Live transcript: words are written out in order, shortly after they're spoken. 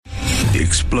The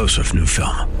explosive new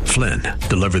film, Flynn,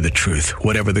 deliver the truth,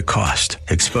 whatever the cost,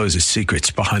 exposes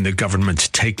secrets behind the government's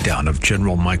takedown of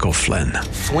General Michael Flynn.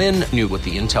 Flynn knew what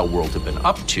the intel world had been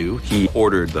up to. He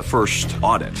ordered the first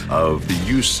audit of the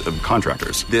use of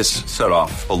contractors. This set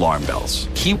off alarm bells.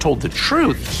 He told the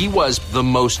truth. He was the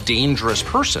most dangerous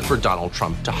person for Donald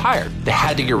Trump to hire. They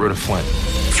had to get rid of Flynn.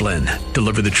 Flynn,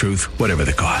 deliver the truth, whatever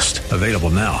the cost. Available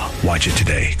now. Watch it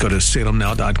today. Go to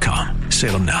salemnow.com.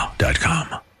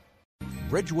 salemnow.com.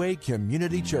 Bridgeway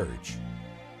Community Church.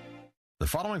 The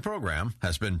following program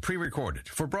has been pre-recorded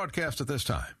for broadcast at this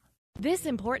time. This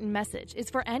important message is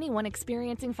for anyone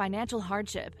experiencing financial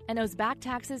hardship and owes back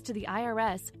taxes to the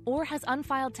IRS or has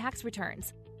unfiled tax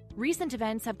returns. Recent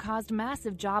events have caused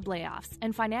massive job layoffs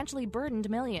and financially burdened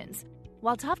millions.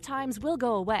 While tough times will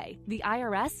go away, the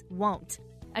IRS won't.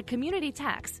 At Community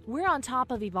Tax, we're on top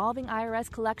of evolving IRS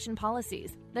collection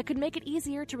policies that could make it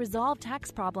easier to resolve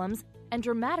tax problems and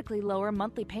dramatically lower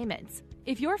monthly payments.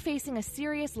 If you're facing a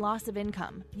serious loss of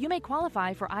income, you may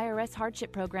qualify for IRS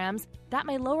hardship programs that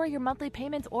may lower your monthly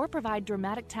payments or provide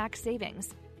dramatic tax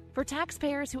savings. For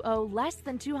taxpayers who owe less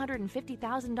than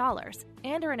 $250,000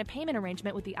 and are in a payment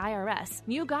arrangement with the IRS,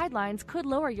 new guidelines could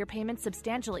lower your payments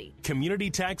substantially. Community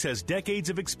Tax has decades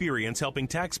of experience helping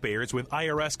taxpayers with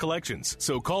IRS collections.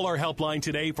 So call our helpline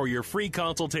today for your free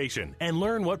consultation and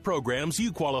learn what programs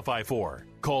you qualify for.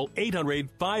 Call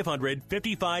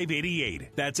 800-500-5588.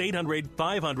 That's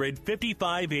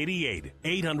 800-500-5588.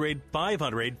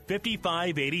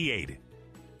 800-500-5588.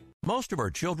 Most of our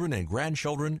children and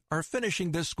grandchildren are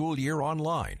finishing this school year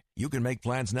online. You can make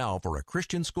plans now for a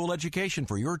Christian school education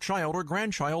for your child or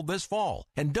grandchild this fall.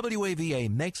 And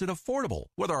WAVA makes it affordable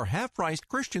with our half-priced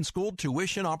Christian school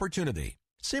tuition opportunity.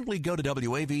 Simply go to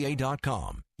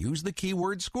WAVA.com, use the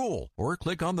keyword school, or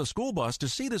click on the school bus to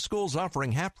see the schools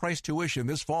offering half-price tuition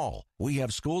this fall. We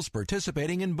have schools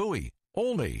participating in Bowie,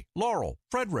 Olney, Laurel,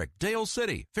 Frederick, Dale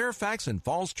City, Fairfax, and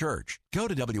Falls Church. Go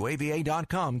to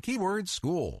WAVA.com, keyword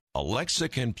school. Alexa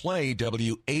can play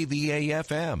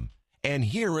WAVA-FM and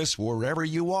hear us wherever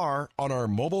you are on our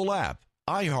mobile app,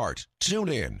 iHeart,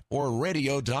 TuneIn, or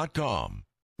radio.com.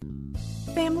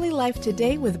 Family Life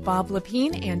Today with Bob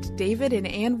Lepine and David and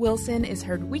Ann Wilson is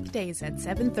heard weekdays at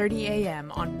 7:30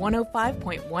 a.m. on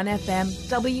 105.1 FM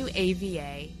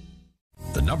WAVA.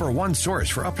 The number one source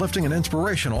for uplifting and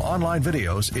inspirational online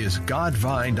videos is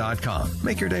Godvine.com.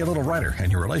 Make your day a little brighter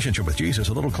and your relationship with Jesus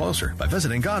a little closer by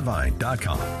visiting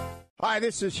Godvine.com. Hi,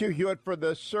 this is Hugh Hewitt for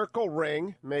the Circle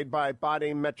Ring, made by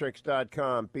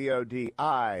BodyMetrics.com,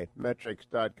 B-O-D-I,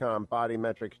 metrics.com,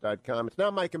 BodyMetrics.com. It's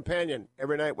now my companion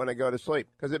every night when I go to sleep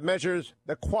because it measures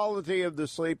the quality of the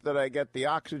sleep that I get, the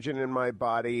oxygen in my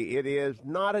body. It is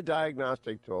not a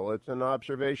diagnostic tool. It's an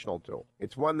observational tool.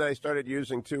 It's one that I started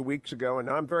using 2 weeks ago,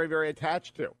 and I'm very, very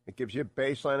attached to. It gives you a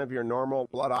baseline of your normal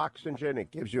blood oxygen.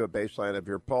 It gives you a baseline of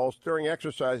your pulse during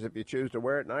exercise if you choose to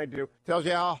wear it, and I do. It tells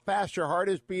you how fast your heart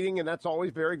is beating, and that's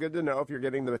always very good to know if you're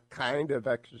getting the kind of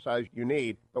exercise you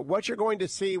need. But what you're going to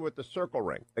see with the Circle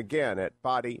Ring, again, at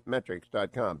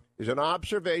BodyMetrics.com, is an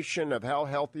observation of how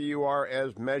healthy you are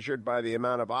as measured by the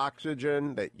amount of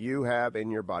oxygen that you have in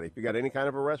your body. If you got any kind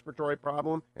of a respiratory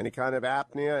problem, any kind of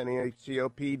apnea, any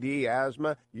COPD,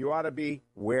 asthma, you ought to be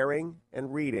wearing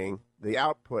and reading the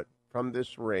output from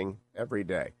this ring every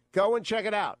day. Go and check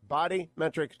it out.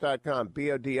 BodyMetrics.com,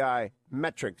 B-O-D-I,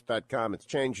 metrics.com. It's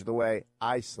changed the way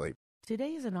I sleep.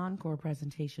 Today is an encore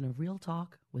presentation of Real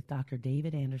Talk with Dr.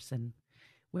 David Anderson.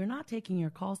 We're not taking your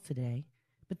calls today,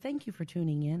 but thank you for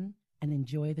tuning in and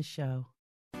enjoy the show.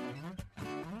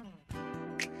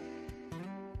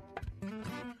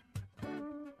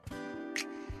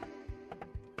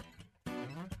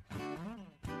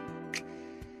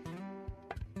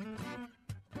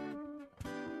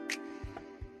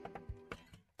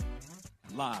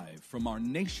 Live from our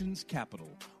nation's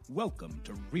capital, welcome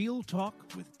to Real Talk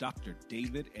with Dr.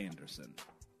 David Anderson.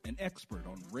 An expert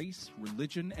on race,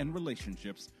 religion, and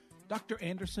relationships, Dr.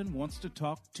 Anderson wants to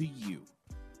talk to you.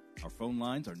 Our phone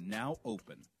lines are now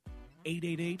open.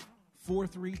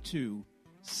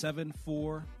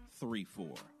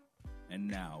 888-432-7434. And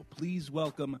now, please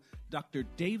welcome Dr.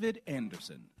 David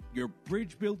Anderson, your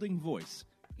bridge-building voice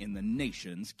in the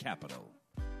nation's capital.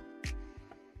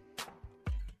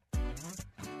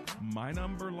 My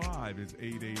number live is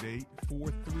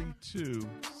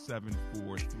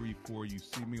 888-432-7434. You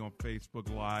see me on Facebook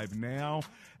Live now,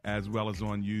 as well as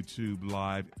on YouTube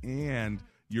Live, and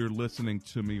you're listening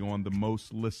to me on the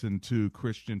most listened to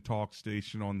Christian talk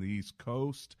station on the East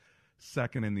Coast,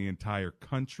 second in the entire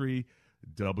country,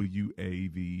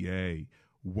 WAVA,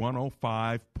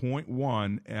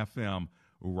 105.1 FM,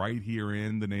 right here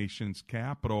in the nation's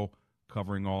capital.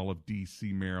 covering all of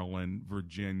D.C., Maryland,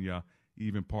 Virginia,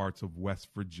 even parts of West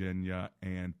Virginia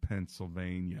and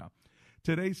Pennsylvania.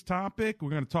 Today's topic, we're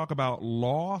going to talk about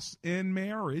loss in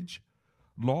marriage.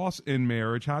 Loss in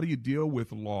marriage. How do you deal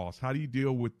with loss? How do you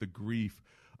deal with the grief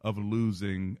of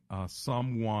losing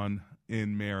someone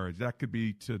in marriage? That could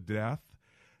be to death.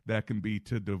 That can be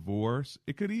to divorce.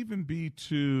 It could even be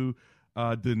to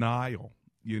denial.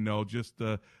 Just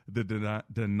the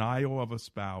denial of a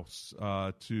spouse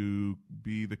to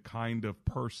be the kind of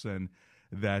person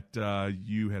that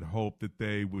you had hoped that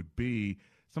they would be.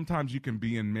 Sometimes you can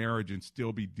be in marriage and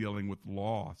still be dealing with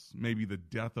loss, maybe the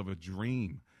death of a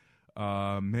dream,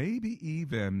 maybe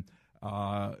even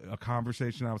a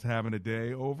conversation I was having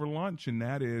today over lunch, and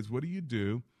that is, what do you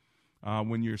do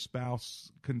when your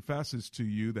spouse confesses to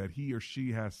you that he or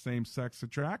she has same-sex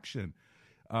attraction?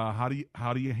 How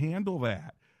do you handle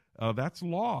that? That's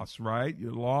loss, right?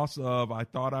 Your loss of, I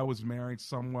thought I was marrying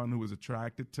someone who was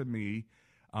attracted to me.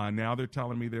 Now they're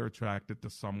telling me they're attracted to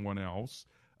someone else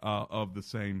of the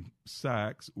same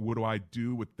sex. What do I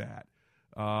do with that?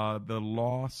 The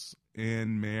loss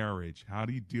in marriage. How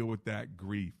do you deal with that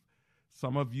grief?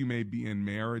 Some of you may be in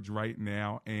marriage right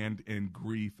now and in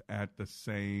grief at the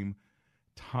same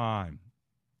time.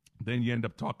 Then you end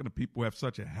up talking to people who have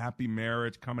such a happy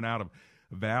marriage coming out of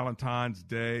Valentine's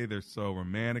Day. They're so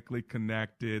romantically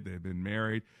connected. They've been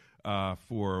married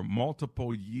for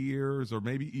multiple years or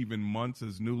maybe even months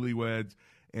as newlyweds.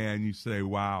 And you say,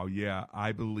 wow, yeah,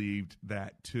 I believed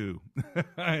that too.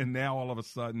 And now all of a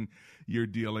sudden you're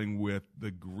dealing with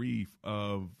the grief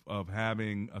of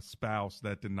having a spouse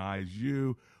that denies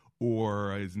you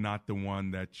or is not the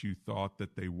one that you thought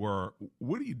that they were.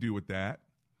 What do you do with that?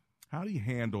 How do you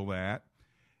handle that?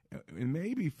 And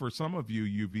maybe for some of you,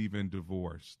 you've even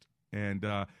divorced, and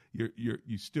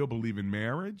you still believe in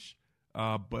marriage,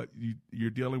 but you're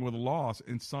dealing with a loss.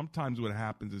 And sometimes what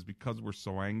happens is because we're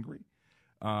so angry,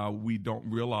 we don't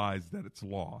realize that it's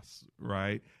loss,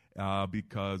 right?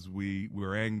 Because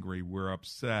we're angry, we're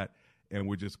upset, and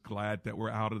we're just glad that we're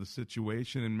out of the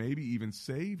situation and maybe even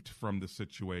saved from the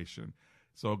situation.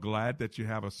 So glad that you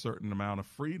have a certain amount of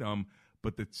freedom,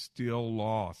 but that's still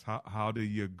loss. How do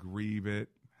you grieve it?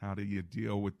 How do you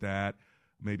deal with that?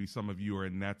 Maybe some of you are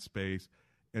in that space.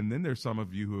 And then there's some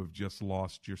of you who have just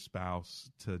lost your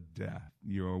spouse to death.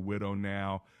 You're a widow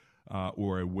now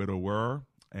or a widower.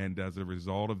 And as a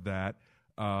result of that,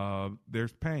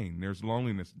 there's pain, there's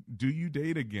loneliness. Do you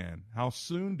date again? How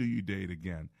soon do you date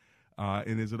again?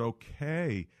 And is it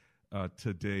okay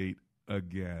to date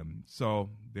again?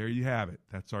 So there you have it.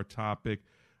 That's our topic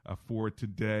for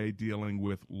today, dealing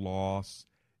with loss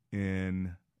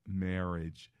in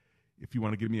marriage. If you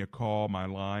want to give me a call, my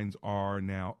lines are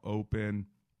now open,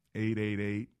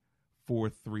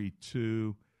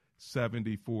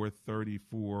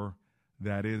 888-432-7434.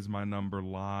 That is my number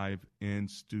live in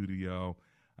studio.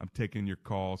 I'm taking your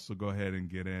calls, so go ahead and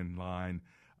get in line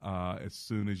as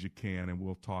soon as you can, and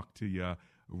we'll talk to you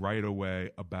right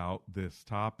away about this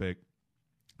topic.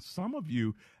 Some of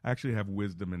you actually have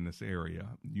wisdom in this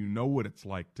area. You know what it's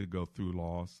like to go through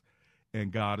loss, and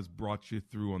God has brought you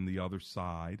through on the other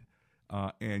side,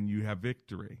 and you have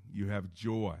victory. You have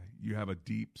joy. You have a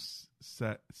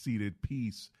deep-seated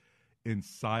peace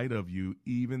inside of you,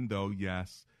 even though,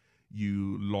 yes,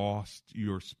 you lost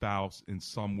your spouse in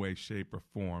some way, shape, or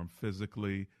form,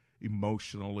 physically,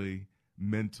 emotionally,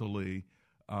 mentally,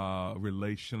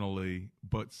 relationally,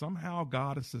 but somehow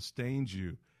God has sustained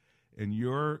you, and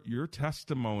your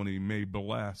testimony may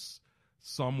bless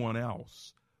someone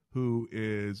else who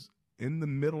is in the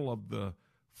middle of the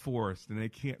forest and they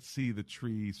can't see the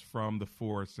trees from the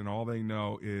forest, and all they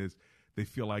know is they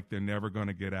feel like they're never going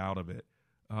to get out of it.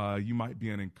 You might be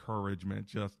an encouragement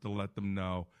just to let them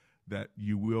know that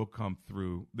you will come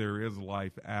through. There is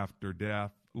life after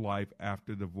death, life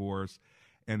after divorce,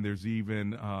 and there's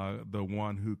even the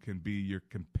one who can be your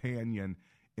companion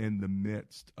in the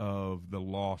midst of the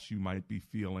loss you might be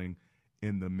feeling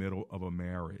in the middle of a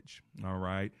marriage. All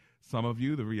right. Some of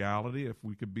you, the reality, if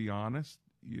we could be honest,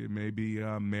 you may be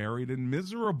married and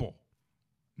miserable.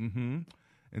 And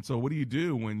so what do you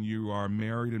do when you are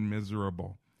married and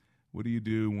miserable? What do you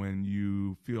do when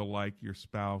you feel like your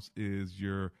spouse is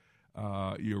your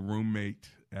roommate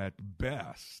at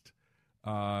best,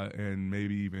 and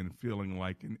maybe even feeling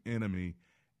like an enemy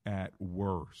at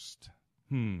worst?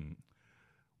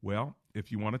 Well,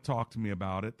 if you want to talk to me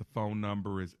about it, the phone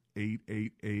number is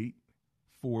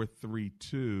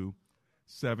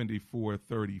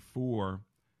 888-432-7434.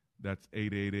 That's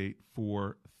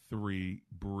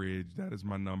 888-43-BRIDGE. That is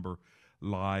my number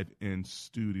live in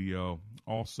studio.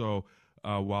 Also,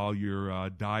 While you're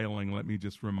dialing, let me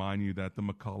just remind you that the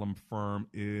McCullum firm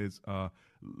is a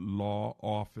law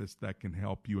office that can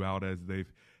help you out, as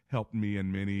they've helped me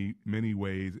in many, many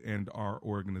ways, and our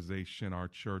organization, our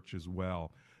church as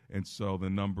well. And so the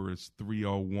number is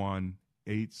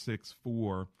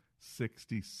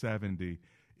 301-864-6070.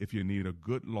 If you need a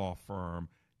good law firm,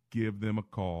 give them a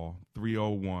call,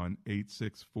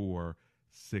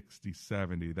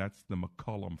 301-864-6070. That's the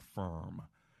McCullum firm.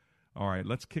 All right,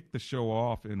 let's kick the show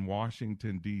off in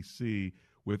Washington, D.C.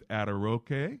 with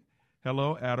Adaroke.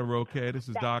 Hello, Adaroke. This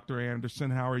is Dr. Anderson.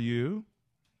 How are you?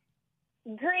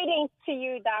 Greetings to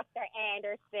you, Dr.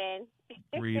 Anderson.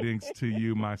 Greetings to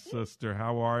you, my sister.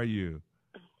 How are you?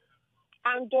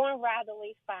 I'm doing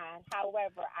ratherly fine.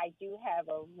 However, I do have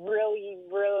a really,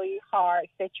 really hard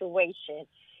situation,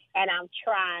 and I'm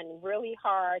trying really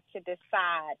hard to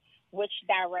decide which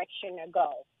direction to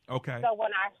go. Okay. So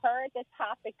when I heard the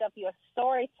topic of your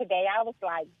story today, I was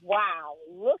like, wow,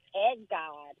 look at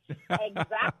God.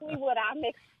 Exactly what I'm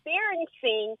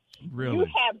experiencing, really? You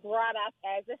have brought up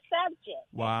as a subject.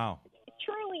 Wow.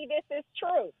 Truly, this is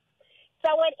true.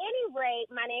 So at any rate,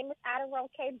 my name is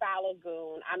Adaroke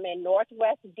Balagoon. I'm in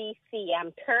Northwest D.C.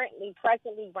 I'm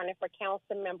presently running for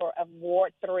council member of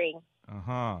Ward 3.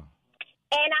 Uh-huh.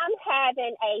 And I'm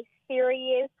having a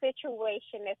serious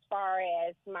situation as far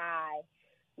as my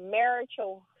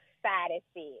marital status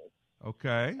is.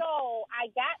 Okay. So I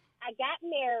got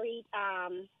married,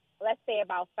 let's say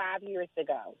about 5 years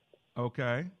ago.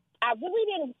 Okay. I really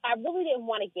didn't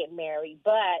want to get married,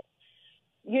 but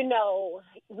you know,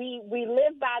 we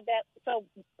live by that. So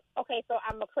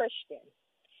I'm a Christian.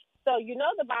 So you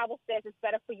know the Bible says it's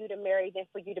better for you to marry than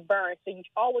for you to burn. So you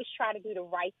always try to do the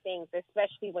right things,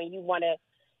 especially when you want to.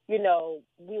 You know,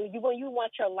 when you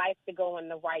want your life to go in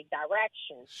the right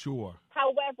direction. Sure.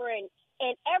 However, in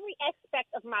every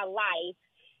aspect of my life,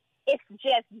 it's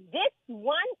just this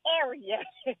one area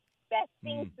that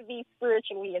seems to be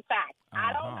spiritually attacked. Uh-huh.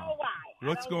 I don't know why.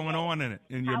 What's going on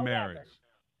in your marriage?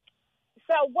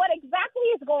 So what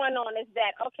exactly is going on is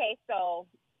that, okay, so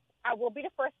I will be the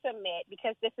first to admit,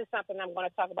 because this is something I'm going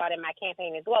to talk about in my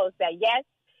campaign as well, is that, yes,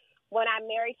 when I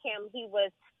married him, he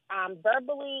was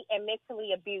verbally and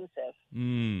mentally abusive.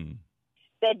 Mm.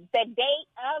 The date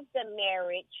of the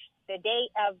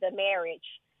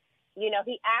marriage, you know,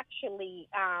 he actually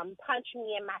punched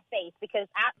me in my face because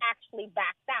I actually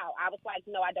backed out. I was like,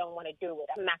 no, I don't want to do it.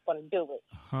 I'm not going to do it.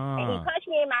 Uh-huh. And he punched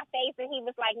me in my face, and he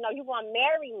was like, no, you want to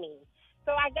marry me.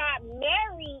 So I got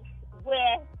married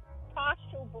with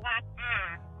partial black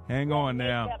eye. Hang on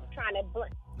now.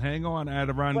 Hang on,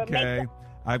 Adaroke.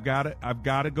 I've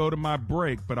got to go to my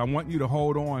break, but I want you to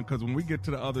hold on, because when we get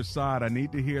to the other side, I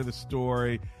need to hear the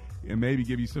story and maybe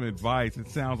give you some advice. It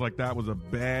sounds like that was a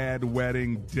bad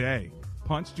wedding day.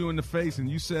 Punched you in the face, and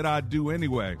you said I'd do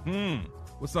anyway.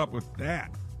 What's up with that?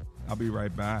 I'll be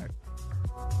right back.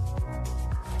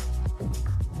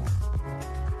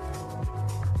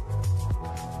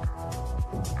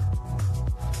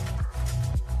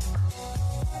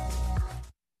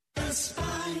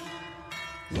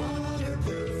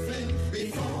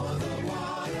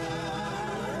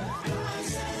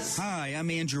 Hi, I'm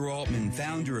Andrew Altman,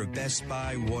 founder of Best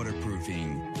Buy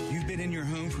Waterproofing. You've been in your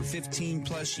home for 15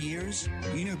 plus years?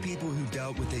 You know people who've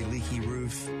dealt with a leaky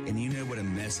roof, and you know what a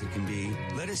mess it can be.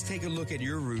 Let us take a look at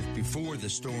your roof before the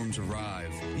storms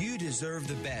arrive. You deserve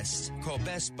the best. Call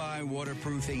Best Buy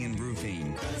Waterproofing and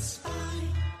Roofing. Best Buy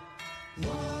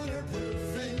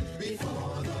Waterproofing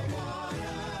before the water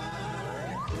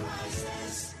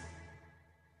rises.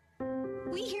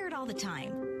 We hear it all the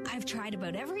time. I've tried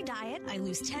about every diet. I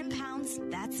lose 10 pounds.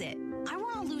 That's it. I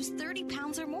want to lose 30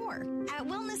 pounds or more. At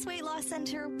Wellness Weight Loss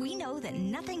Center, we know that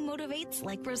nothing motivates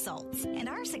like results, and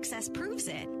our success proves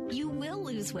it. You will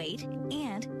lose weight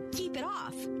and keep it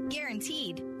off.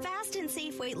 Guaranteed. Fast and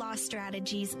safe weight loss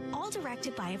strategies, all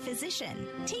directed by a physician.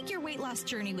 Take your weight loss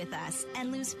journey with us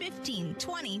and lose 15,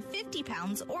 20, 50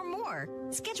 pounds or more.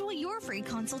 Schedule your free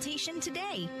consultation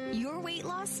today. Your weight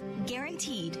loss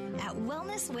guaranteed at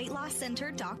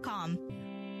wellnessweightlosscenter.com.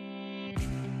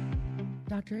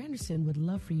 Dr. Anderson would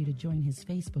love for you to join his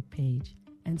Facebook page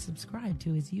and subscribe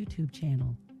to his YouTube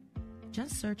channel.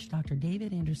 Just search Dr.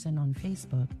 David Anderson on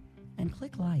Facebook and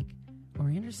click like, or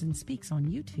Anderson Speaks on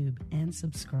YouTube and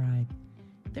subscribe.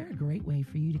 They're a great way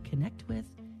for you to connect with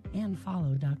and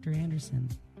follow Dr. Anderson.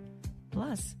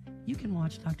 Plus, you can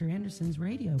watch Dr. Anderson's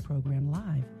radio program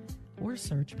live or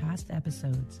search past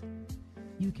episodes.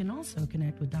 You can also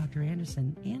connect with Dr.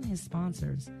 Anderson and his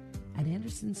sponsors at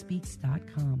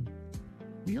AndersonSpeaks.com.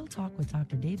 Real Talk with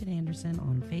Dr. David Anderson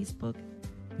on Facebook,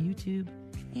 YouTube,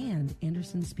 and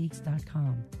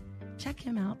AndersonSpeaks.com. Check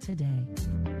him out today.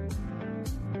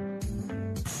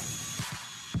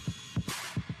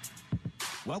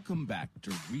 Welcome back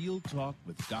to Real Talk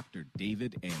with Dr.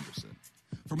 David Anderson.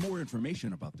 For more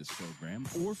information about this program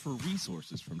or for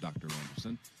resources from Dr.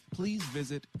 Anderson, please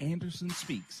visit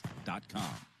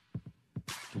andersonspeaks.com.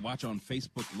 To watch on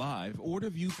Facebook Live or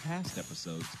to view past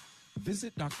episodes,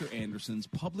 visit Dr. Anderson's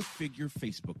public figure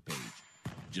Facebook page.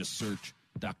 Just search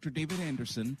Dr. David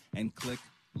Anderson and click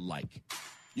like.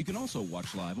 You can also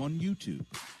watch live on YouTube.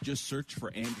 Just search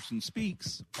for Anderson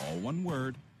Speaks, all one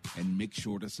word, and make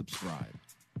sure to subscribe.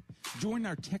 Join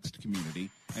our text community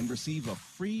and receive a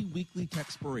free weekly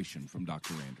textpiration from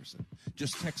Dr. Anderson.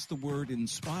 Just text the word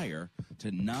INSPIRE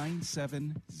to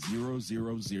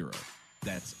 97000.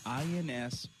 That's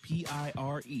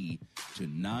INSPIRE to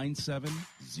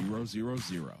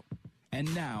 97000.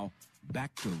 And now,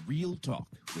 back to Real Talk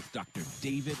with Dr.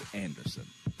 David Anderson.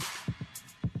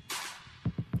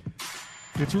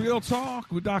 It's Real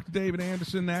Talk with Dr. David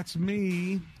Anderson. That's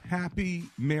me. Happy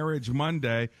Marriage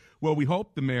Monday. Well, we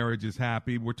hope the marriage is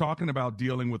happy. We're talking about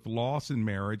dealing with loss in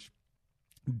marriage,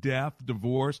 death,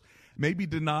 divorce, maybe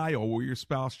denial, where your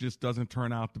spouse just doesn't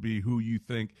turn out to be who you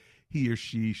think he or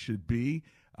she should be.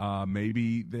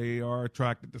 Maybe they are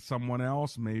attracted to someone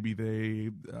else. Maybe they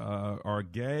are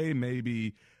gay.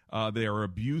 Maybe they are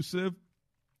abusive.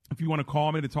 If you want to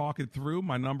call me to talk it through,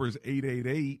 my number is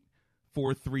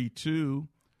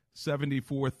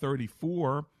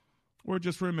 888-432-7434, or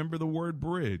just remember the word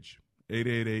bridge,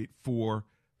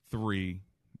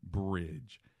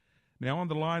 888-43-BRIDGE. Now on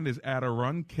the line is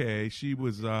Adarun K. She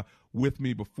was with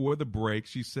me before the break.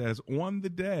 She says on the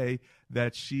day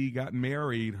that she got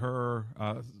married, her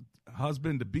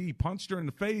husband-to-be punched her in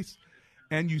the face,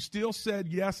 and you still said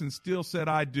yes and still said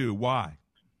I do. Why?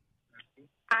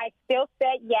 I still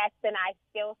said yes, and I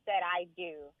still said I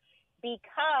do.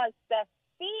 Because the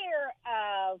fear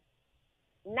of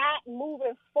not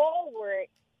moving forward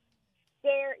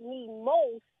scared me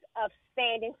most of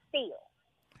standing still.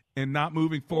 And not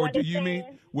moving forward, do you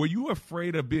mean, were you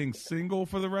afraid of being single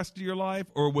for the rest of your life,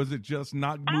 or was it just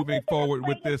not moving forward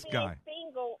with this guy?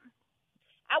 Single.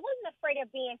 I wasn't afraid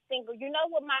of being single. You know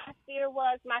what my fear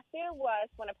was? My fear was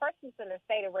when a person's in a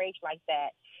state of rage like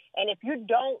that, and if you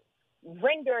don't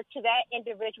render to that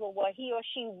individual what he or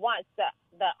she wants, the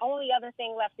only other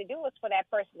thing left to do is for that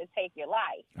person to take your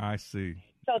life. I see.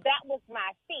 So that was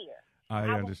my fear. I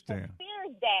understand. I was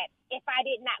feared that if I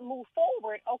did not move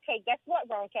forward, okay, guess what,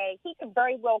 Ronke? He could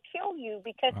very well kill you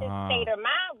because his state of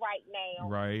mind right now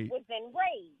was in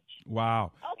rage.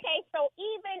 Wow. Okay, so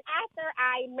even after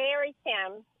I married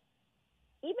him,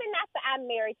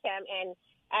 and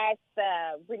as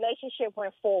the relationship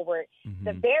went forward,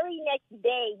 the very next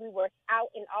day we were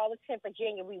out in Arlington,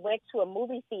 Virginia. We went to a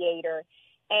movie theater,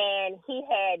 and he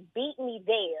had beat me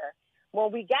there.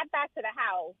 When we got back to the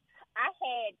house, I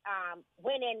had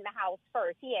went in the house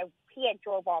first. He had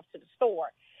drove off to the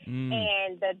store,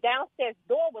 and the downstairs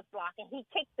door was locked, and he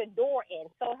kicked the door in.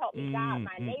 So help me God,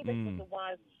 my neighbors were the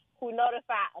ones who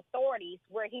notified authorities,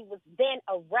 where he was then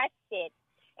arrested,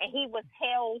 and he was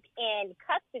held in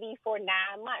custody for 9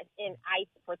 months in ICE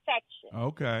protection.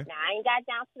 Okay. Now, I ain't got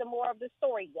down to the more of the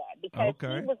story yet, because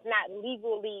he was not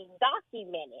legally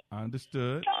documented.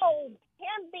 Understood. So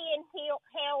him being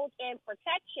held in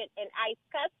protection in ICE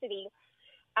custody,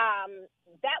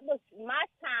 that was my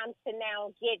time to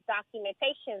now get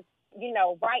documentation,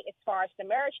 right, as far as the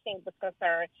marriage thing was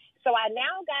concerned. So I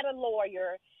now got a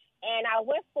lawyer, and I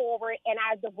went forward, and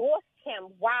I divorced him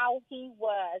while he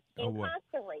was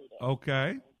incarcerated.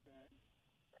 Okay.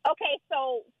 Okay,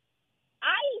 so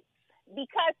ICE,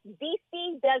 because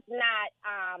DC does not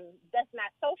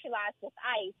socialize with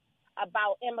ICE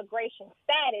about immigration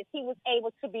status, he was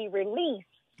able to be released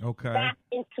back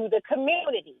into the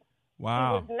community.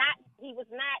 Wow. He was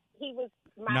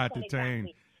my not point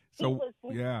detained.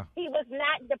 Exactly. He He was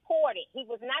not deported. He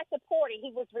was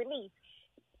released.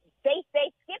 They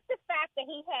skipped the fact that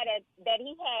he had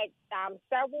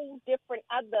several different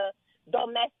other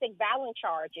domestic violence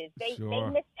charges. They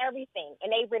missed everything,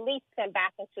 and they released him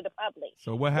back into the public.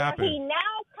 So what happened?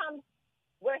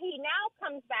 Where he now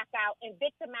comes back out and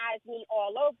victimizes me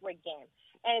all over again.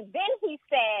 And then he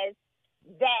says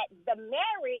that the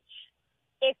marriage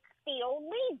is still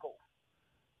legal.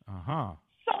 Uh-huh.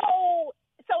 So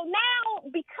now,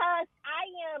 because I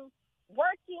am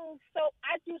working,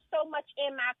 I do so much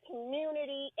in my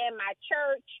community, in my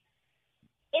church,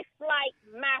 it's like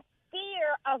my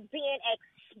fear of being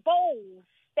exposed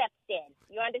stepped in.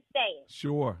 You understand?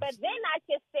 Sure. But then I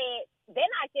just said,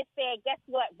 guess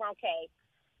what, Ronke?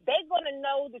 They're going to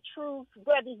know the truth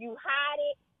whether you hide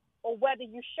it or whether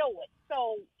you show it.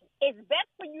 So it's best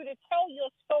for you to tell your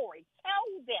story.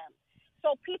 Tell them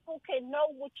so people can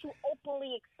know what you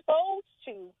openly exposed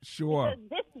to. Sure.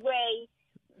 Because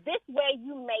this way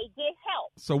you may get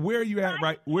help. So where are you at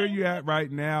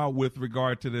right now with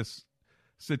regard to this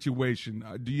situation?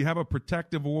 Do you have a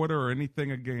protective order or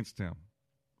anything against him?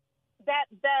 That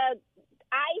the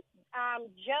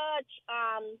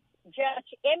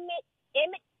Judge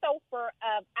Emmett Sofer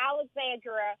of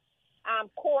Alexandria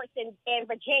courts in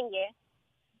Virginia,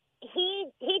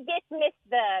 he dismissed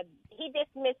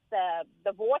the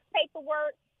divorce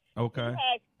paperwork. Okay. He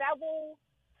had several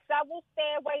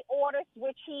stay away orders,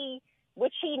 which he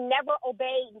never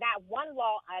obeyed. Not one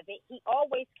law of it. He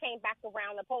always came back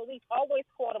around. The police always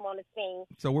caught him on the scene.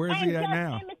 So where is he at Judge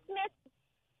now? Emmett Smith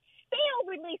still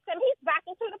released him. He's back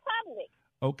into the public.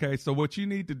 Okay, so what you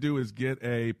need to do is get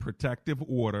a protective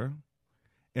order,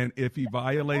 and if he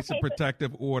violates a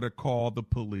protective order, call the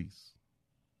police.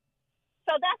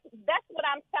 So that's what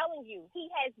I'm telling you. He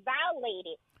has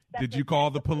violated. Did you call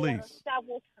the police?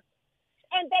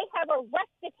 And they have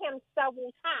arrested him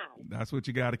several times. That's what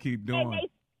you got to keep doing.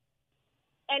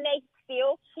 And they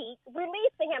still keep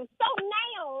releasing him. So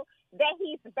now that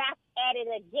he's back at it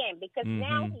again, because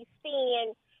now he's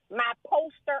seeing my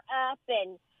poster up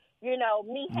and,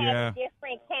 me having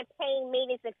different campaign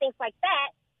meetings and things like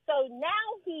that. So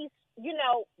now he's,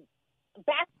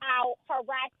 back out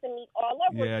harassing me all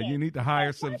over again. Yeah, you need to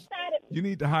hire some. You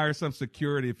need to hire some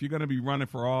security. If you're going to be running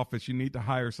for office, you need to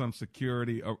hire some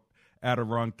security at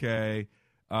Arunke,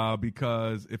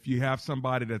 because if you have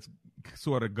somebody that's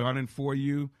sort of gunning for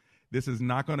you, this is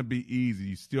not going to be easy.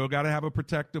 You still got to have a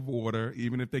protective order,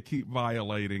 even if they keep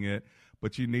violating it,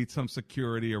 but you need some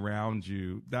security around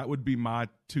you. That would be my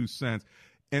 2 cents.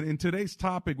 And in today's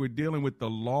topic, we're dealing with the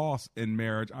loss in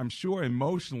marriage. I'm sure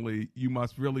emotionally you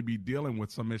must really be dealing with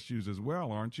some issues as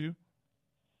well, aren't you?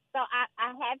 So I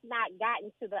have not gotten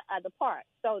to the other part.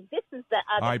 So this is the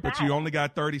other All right, but side. you only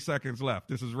got 30 seconds left.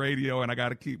 This is radio, and I got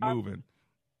to keep moving.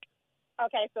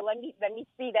 Okay, so let me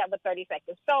see that with 30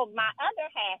 seconds. So my other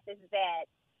half is that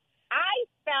I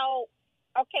felt,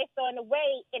 okay, so in a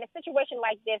way, in a situation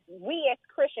like this, we as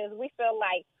Christians, we feel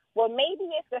like, well,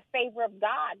 maybe it's the favor of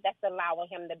God that's allowing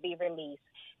him to be released.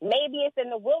 Maybe it's in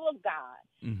the will of God.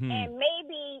 And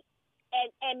maybe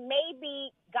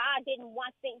God didn't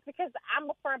want things, because I'm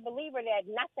a firm believer that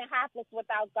nothing happens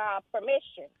without God's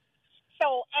permission.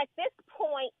 So at this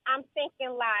point, I'm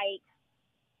thinking like,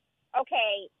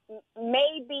 okay,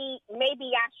 maybe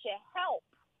I should help.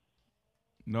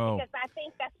 No. Because I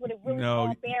think that's what it really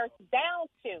all bears down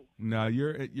to. No,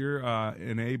 you're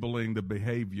enabling the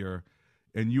behavior,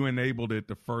 and you enabled it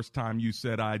the first time you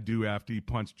said I do after he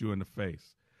punched you in the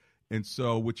face. And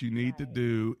so what you need to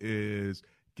do is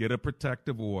get a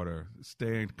protective order,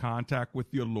 stay in contact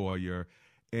with your lawyer,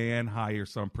 and hire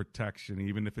some protection,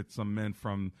 even if it's some men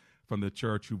from the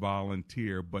church who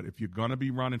volunteer. But if you're going to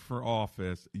be running for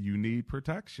office, you need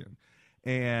protection.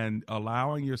 And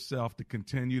allowing yourself to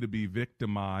continue to be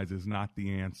victimized is not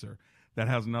the answer. That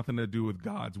has nothing to do with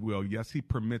God's will. Yes, he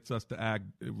permits us to act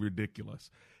ridiculous,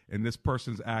 and this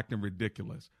person's acting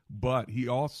ridiculous. But he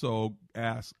also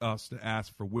asks us to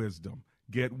ask for wisdom,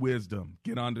 get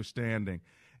understanding.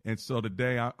 And so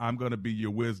today I'm going to be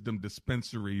your wisdom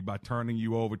dispensary by turning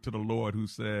you over to the Lord, who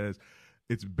says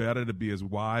it's better to be as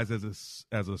wise as a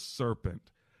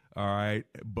serpent, all right,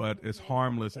 but as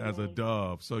harmless as a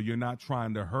dove. So you're not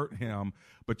trying to hurt him,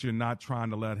 but you're not trying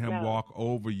to let him walk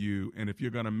over you. And if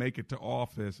you're going to make it to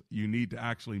office, you need to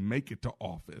actually make it to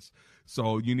office.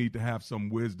 So you need to have some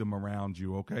wisdom around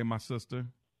you. Okay, my sister?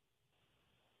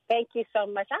 Thank you so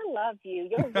much. I love you.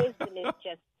 Your wisdom is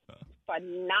just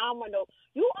phenomenal.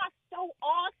 You are so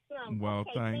awesome. Well,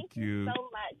 okay, thank you so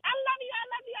much. I love you. I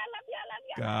love you. I love you. I love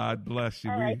you. God bless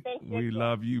you. All right, thank you. We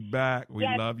love you back. We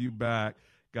Yes. love you back.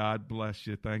 God bless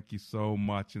you. Thank you so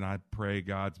much. And I pray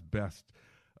God's best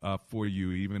for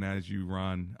you, even as you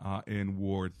run in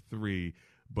Ward 3.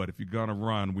 But if you're going to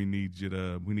run, we need you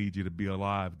to be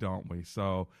alive, don't we?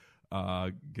 So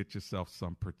get yourself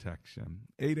some protection.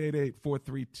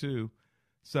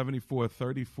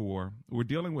 888-432-7434. We're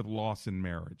dealing with loss in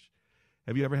marriage.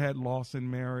 Have you ever had loss in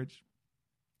marriage?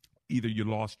 Either you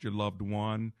lost your loved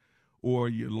one, or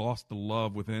you lost the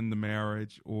love within the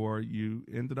marriage, or you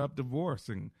ended up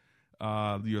divorcing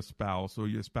your spouse, or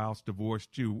your spouse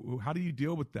divorced you. How do you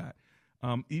deal with that?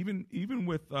 Even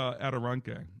with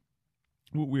Adarunke,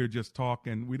 we were just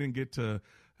talking, we didn't get to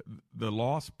the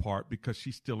loss part because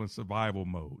she's still in survival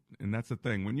mode. And that's the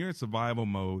thing. When you're in survival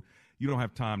mode, you don't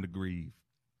have time to grieve.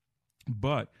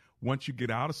 But once you get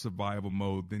out of survival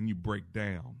mode, then you break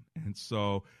down. And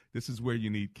so this is where you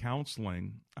need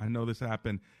counseling. I know this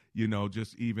happened.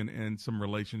 just even in some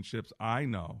relationships I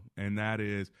know, and that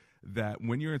is that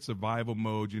when you're in survival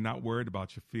mode, you're not worried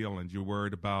about your feelings. You're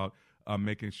worried about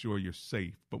making sure you're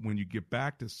safe. But when you get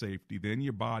back to safety, then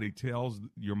your body tells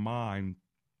your mind,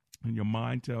 and your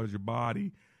mind tells your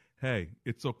body, hey,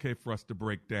 it's okay for us to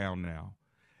break down now.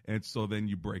 And so then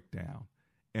you break down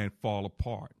and fall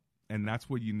apart. And that's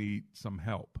where you need some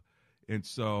help. And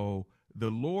so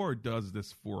the Lord does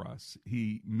this for us.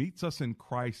 He meets us in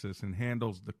crisis and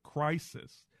handles the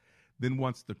crisis. Then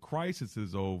once the crisis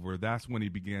is over, that's when he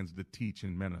begins to teach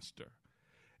and minister.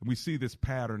 And we see this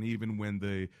pattern even when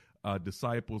the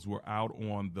disciples were out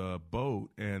on the boat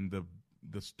and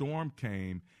the storm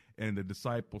came, and the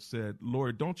disciples said,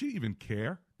 Lord, don't you even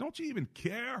care? Don't you even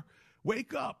care?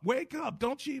 Wake up,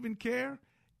 don't you even care?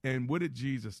 And what did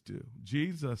Jesus do?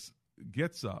 Jesus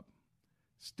gets up,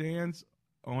 stands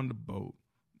on the boat,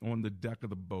 on the deck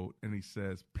of the boat, and he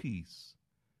says, peace,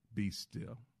 be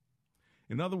still.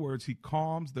 In other words, he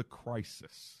calms the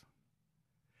crisis.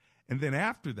 And then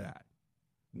after that,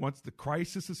 once the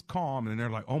crisis is calm, and they're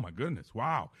like, oh my goodness,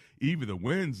 wow, even the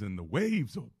winds and the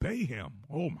waves obey him.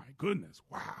 Oh my goodness,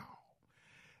 wow.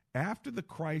 After the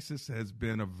crisis has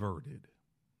been averted,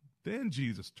 then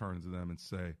Jesus turns to them and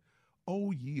say,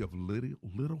 oh, ye of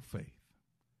little faith.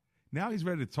 Now he's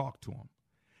ready to talk to them.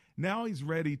 Now he's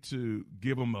ready to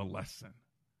give them a lesson.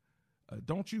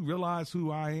 Don't you realize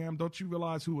who I am? Don't you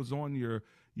realize who was on your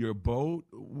boat?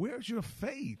 Where's your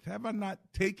faith? Have I not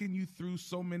taken you through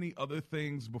so many other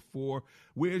things before?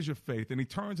 Where's your faith? And he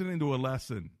turns it into a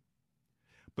lesson.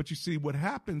 But you see, what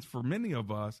happens for many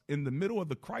of us in the middle of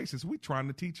the crisis, we're trying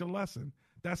to teach a lesson.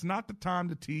 That's not the time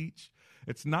to teach.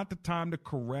 It's not the time to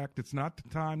correct. It's not the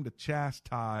time to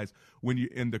chastise when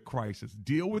you're in the crisis.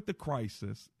 Deal with the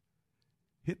crisis,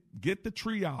 get the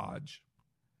triage,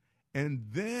 and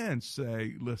then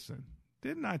say, listen,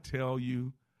 didn't I tell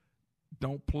you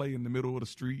don't play in the middle of the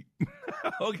street?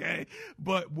 Okay,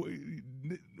 but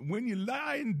when you're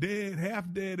lying dead,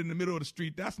 half dead in the middle of the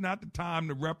street, that's not the time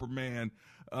to reprimand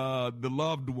the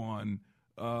loved one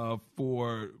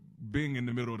for being in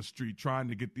the middle of the street, trying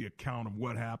to get the account of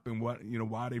what happened,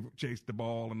 why they chased the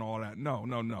ball and all that. No.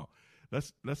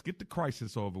 Let's get the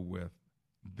crisis over with.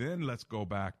 Then let's go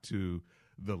back to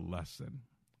the lesson.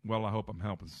 Well, I hope I'm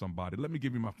helping somebody. Let me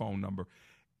give you my phone number,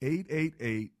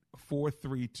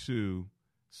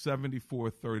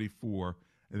 888-432-7434.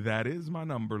 That is my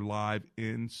number live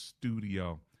in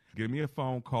studio. Give me a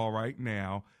phone call right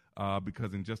now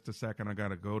because in just a second I got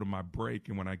to go to my break.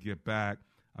 And when I get back,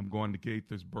 I'm going to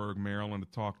Gaithersburg, Maryland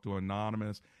to talk to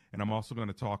Anonymous. And I'm also going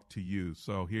to talk to you.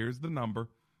 So here's the number,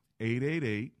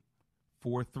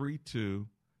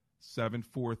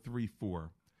 888-432-7434.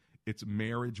 It's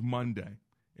Marriage Monday.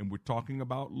 And we're talking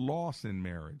about loss in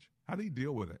marriage. How do you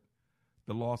deal with it?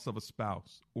 The loss of a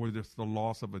spouse or just the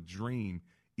loss of a dream,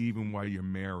 even while you're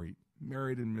married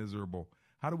and miserable.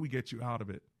 How do we get you out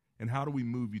of it? And how do we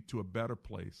move you to a better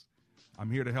place? I'm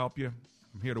here to help you.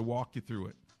 I'm here to walk you through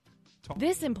it.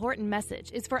 This important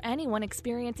message is for anyone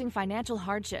experiencing financial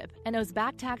hardship and owes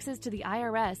back taxes to the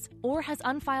IRS or has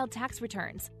unfiled tax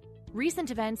returns.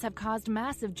 Recent events have caused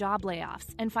massive job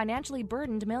layoffs and financially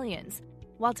burdened millions.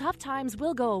 While tough times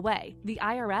will go away, the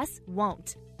IRS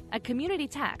won't. At Community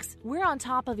Tax, we're on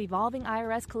top of evolving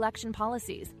IRS collection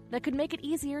policies that could make it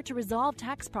easier to resolve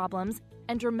tax problems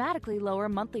and dramatically lower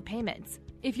monthly payments.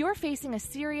 If you're facing a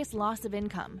serious loss of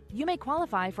income, you may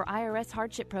qualify for IRS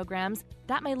hardship programs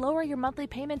that may lower your monthly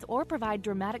payments or provide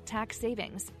dramatic tax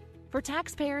savings. For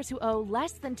taxpayers who owe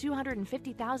less than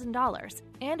 $250,000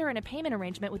 and are in a payment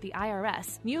arrangement with the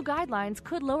IRS, new guidelines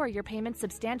could lower your payments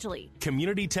substantially.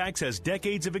 Community Tax has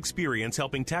decades of experience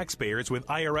helping taxpayers with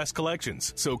IRS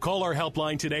collections. So call our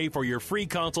helpline today for your free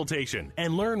consultation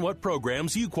and learn what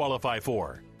programs you qualify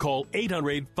for. Call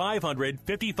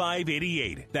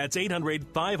 800-500-5588. That's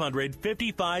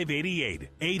 800-500-5588.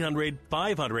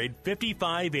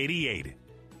 800-500-5588.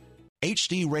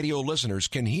 HD radio listeners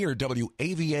can hear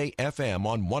WAVA FM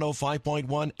on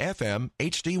 105.1 FM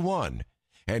HD1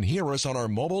 and hear us on our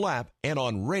mobile app and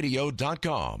on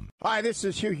radio.com. Hi, this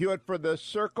is Hugh Hewitt for the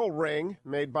Circle Ring,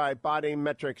 made by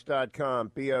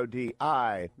BodyMetrics.com,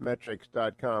 BODI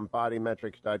Metrics.com,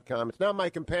 BodyMetrics.com. It's now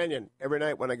my companion every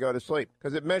night when I go to sleep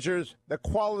because it measures the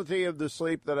quality of the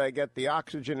sleep that I get, the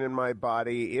oxygen in my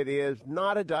body. It is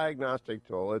not a diagnostic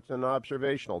tool. It's an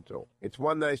observational tool. It's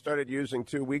one that I started using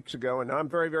 2 weeks ago, and I'm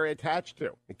very, very attached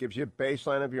to. It gives you a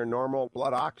baseline of your normal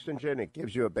blood oxygen. It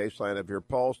gives you a baseline of your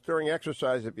pulse. During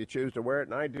exercise, exercise if you choose to wear it,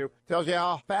 and I do. Tells you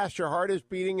how fast your heart is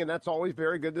beating, and that's always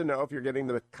very good to know if you're getting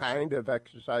the kind of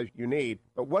exercise you need.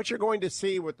 But what you're going to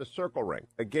see with the Circle Ring,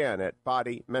 again, at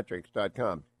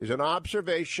bodymetrics.com, is an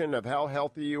observation of how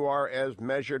healthy you are as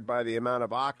measured by the amount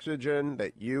of oxygen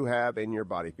that you have in your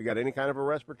body. If you got any kind of a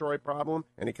respiratory problem,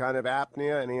 any kind of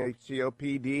apnea, any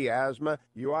COPD, asthma,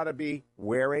 you ought to be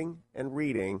wearing and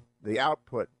reading the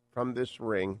output from this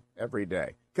ring every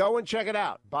day. Go and check it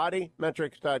out.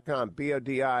 Bodymetrics.com,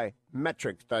 BODI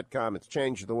metrics.com. It's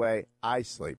changed the way I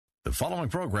sleep. The following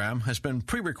program has been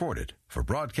pre-recorded for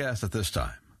broadcast at this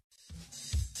time.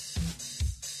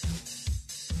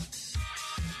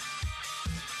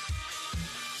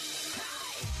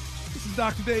 This is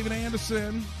Dr. David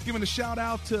Anderson giving a shout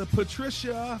out to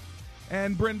Patricia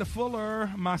and Brenda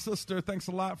Fuller, my sister. Thanks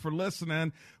a lot for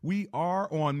listening. We are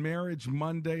on Marriage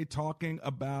Monday talking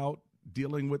about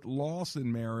dealing with loss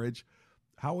in marriage.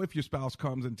 How if your spouse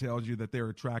comes and tells you that they're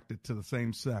attracted to the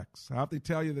same sex? How if they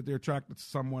tell you that they're attracted to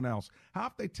someone else? How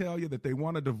if they tell you that they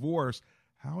want a divorce?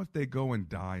 How if they go and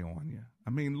die on you? I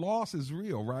mean, loss is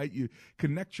real, right? You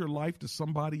connect your life to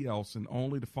somebody else and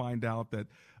only to find out that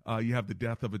you have the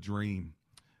death of a dream.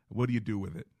 What do you do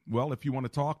with it? Well, if you want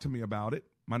to talk to me about it,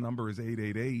 my number is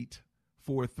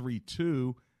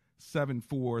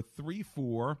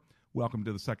 888-432-7434. Welcome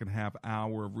to the second half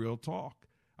hour of Real Talk.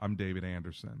 I'm David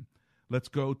Anderson. Let's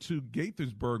go to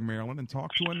Gaithersburg, Maryland, and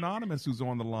talk to Anonymous, who's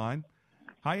on the line.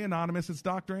 Hi, Anonymous. It's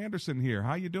Dr. Anderson here.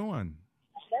 How you doing?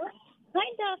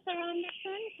 Hi, Dr.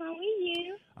 Anderson. How are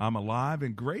you? I'm alive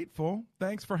and grateful.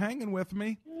 Thanks for hanging with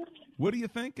me. What are you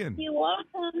thinking? You're welcome.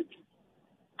 Well,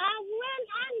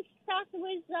 I'm stuck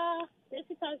with a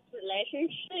difficult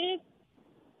relationship,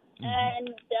 and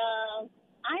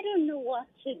I don't know what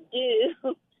to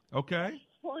do. Okay.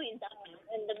 Point,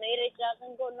 and the marriage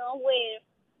doesn't go nowhere.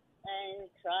 And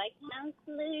try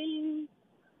counseling,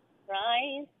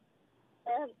 try a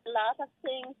lot of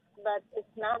things, but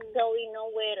it's not going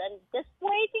nowhere. And just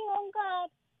waiting on God.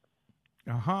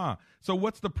 Uh-huh. So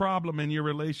what's the problem in your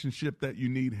relationship that you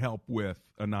need help with,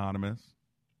 Anonymous?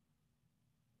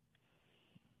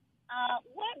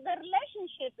 Well, the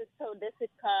relationship is so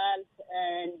difficult,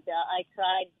 and I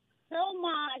tried so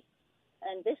much,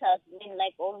 and this has been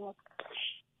like almost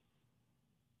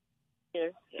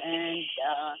years, and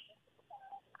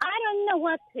I don't know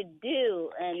what to do.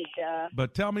 And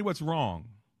But tell me what's wrong.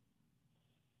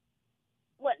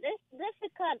 Well, it's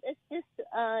difficult. It's just,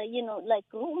 like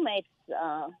roommates.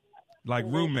 Like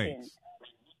roommates.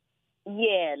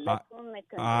 Yeah, like roommates.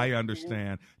 I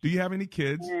understand. Do you have any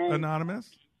kids,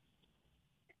 Anonymous?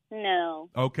 No.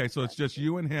 Okay, so it's just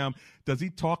you and him. Does he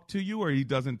talk to you or he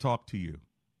doesn't talk to you?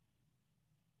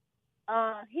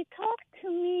 He talked to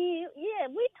me. Yeah,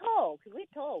 we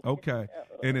talk. Okay,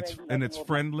 and it's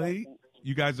friendly.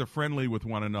 You guys are friendly with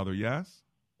one another, yes?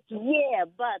 Yeah,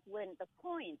 but when it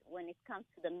comes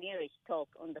to the marriage talk,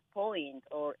 on the point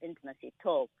or intimacy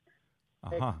talk,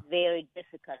 it's very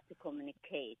difficult to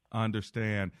communicate.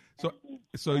 Understand.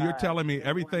 So you're telling me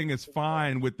everything is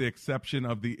fine with the exception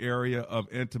of the area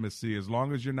of intimacy. As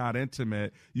long as you're not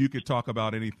intimate, you could talk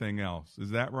about anything else. Is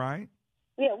that right?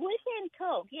 Yeah, we can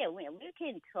talk. Yeah, we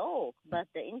can talk, but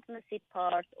the intimacy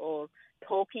part or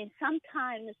talking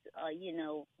sometimes,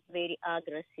 very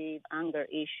aggressive, anger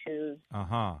issues.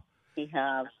 We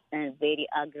have, and very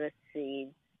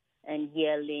aggressive and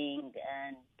yelling,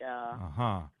 and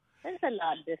there's a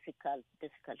lot of difficult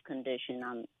condition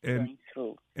I'm going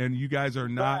through. And you guys are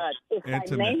not but if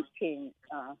intimate. I mention,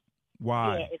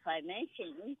 why? Yeah, if I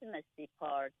mention intimacy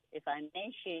part, if I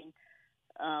mention,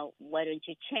 why don't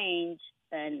you change?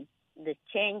 And the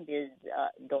changes,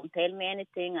 don't tell me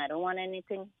anything. I don't want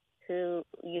anything to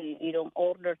you. You don't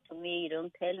order to me. You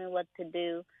don't tell me what to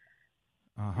do.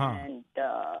 And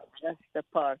that's the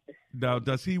part. Now,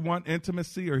 does he want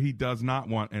intimacy or he does not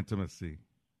want intimacy?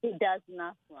 He does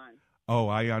not want. Oh,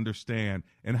 I understand.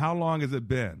 And how long has it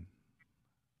been?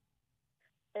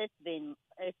 It's been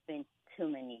too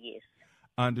many years.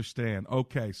 Understand.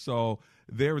 Okay, so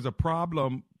there is a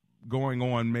problem going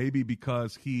on maybe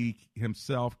because he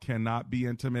himself cannot be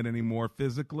intimate anymore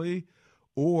physically,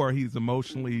 or he's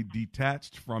emotionally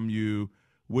detached from you.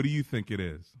 What do you think it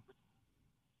is?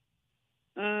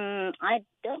 I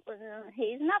don't.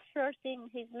 He's not flirting.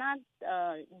 He's not.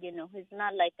 He's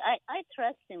not like I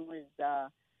trust him with.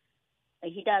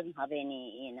 He doesn't have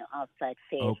any, outside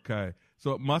fear. Okay,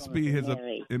 so it must be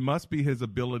his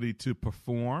ability to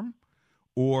perform,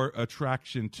 or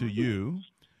attraction to you,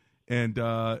 and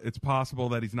it's possible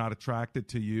that he's not attracted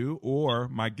to you. Or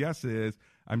my guess is,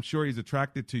 I'm sure he's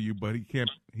attracted to you, but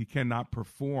he cannot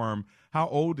perform. How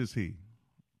old is he?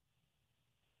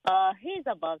 He's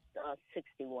about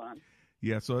 61.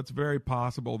 Yeah, so it's very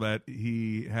possible that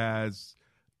he has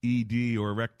ED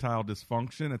or erectile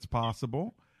dysfunction. It's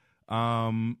possible.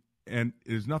 And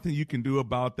there's nothing you can do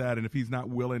about that. And if he's not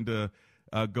willing to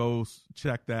go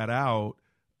check that out,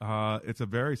 it's a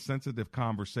very sensitive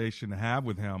conversation to have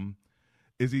with him.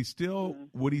 Is he still,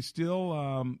 would he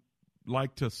still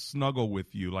like to snuggle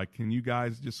with you? Like, can you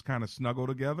guys just kind of snuggle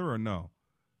together or no?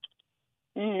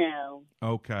 No.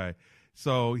 Okay.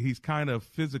 So he's kind of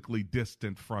physically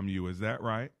distant from you. Is that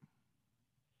right?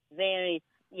 Very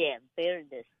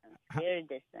distant. Very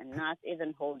distant. Not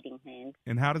even holding hands.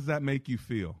 And how does that make you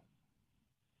feel?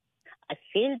 I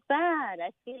feel bad.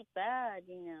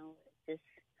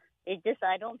 It just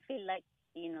I don't feel like,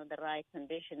 the right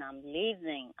condition I'm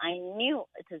living. I knew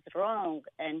it is wrong,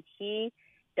 and he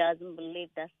doesn't believe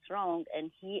that's wrong, and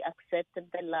he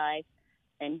accepted the life,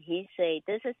 and he said,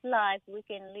 this is life, we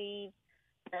can live,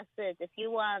 that's it. If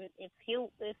you want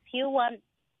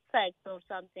sex or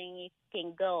something, you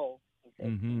can go.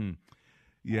 Mm-hmm.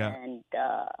 Yeah. And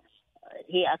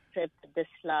he accepted this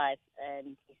life,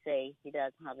 and he say he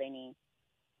doesn't have any.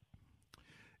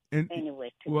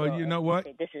 Anyway, well, you know what?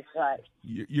 This is right.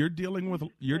 You're dealing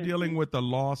with the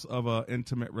loss of an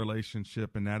intimate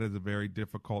relationship, and that is a very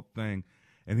difficult thing.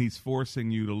 And he's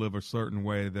forcing you to live a certain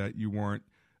way that you weren't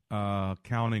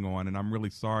counting on. And I'm really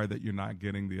sorry that you're not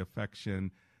getting the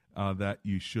affection that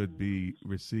you should be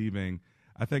receiving.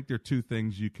 I think there are two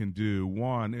things you can do.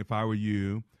 One, if I were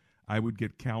you, I would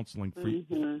get counseling.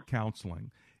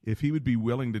 Counseling. If he would be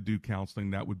willing to do counseling,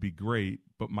 that would be great.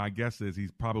 But my guess is he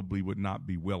probably would not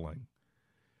be willing.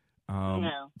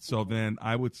 No. So then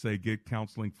I would say get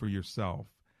counseling for yourself,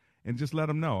 and just let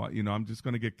him know. I'm just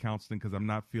going to get counseling because I'm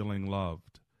not feeling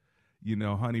loved.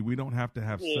 Honey, we don't have to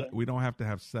have we don't have to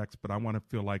have sex, but I want to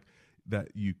feel like that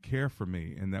you care for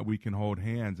me and that we can hold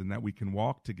hands and that we can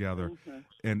walk together. Mm-hmm.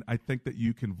 And I think that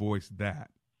you can voice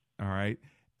that. All right.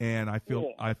 And I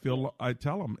tell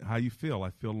him how you feel.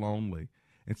 I feel lonely.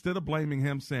 Instead of blaming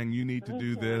him, saying you need to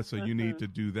do this or you need to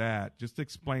do that, just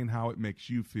explain how it makes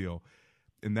you feel.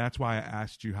 And that's why I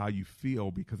asked you how you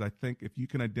feel, because I think if you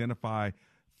can identify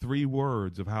 3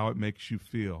 words of how it makes you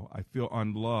feel: I feel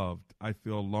unloved, I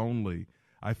feel lonely,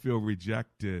 I feel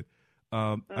rejected.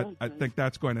 I think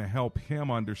that's going to help him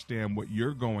understand what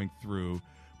you're going through.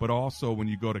 But also when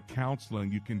you go to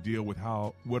counseling, you can deal with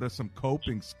what are some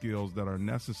coping skills that are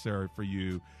necessary for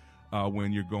you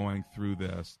when you're going through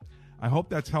this. I hope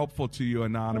that's helpful to you,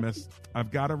 Anonymous.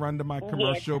 I've got to run to my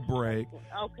commercial break.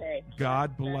 Okay.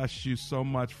 God bless you so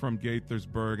much from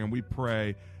Gaithersburg, and we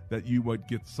pray that you would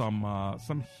get some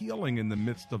healing in the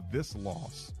midst of this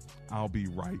loss. I'll be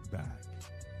right back.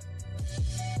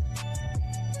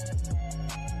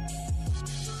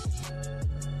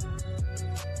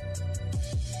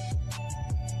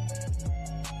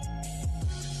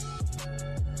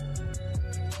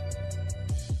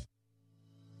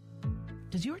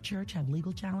 Does your church have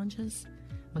legal challenges?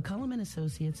 McCullum &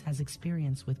 Associates has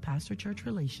experience with pastor-church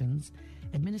relations,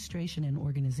 administration and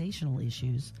organizational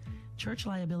issues, church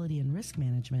liability and risk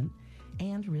management,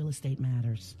 and real estate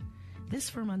matters. This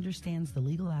firm understands the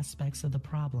legal aspects of the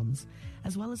problems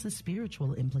as well as the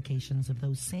spiritual implications of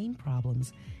those same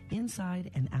problems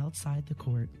inside and outside the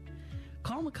court.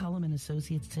 Call McCullum &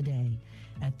 Associates today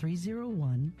at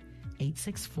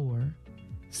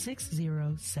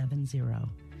 301-864-6070.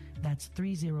 That's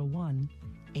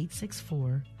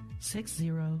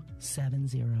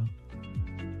 301-864-6070.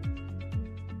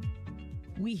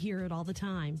 We hear it all the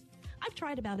time. I've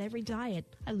tried about every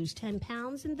diet. I lose 10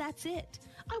 pounds and that's it.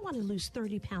 I want to lose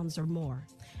 30 pounds or more.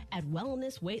 At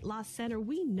Wellness Weight Loss Center,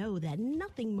 we know that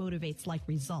nothing motivates like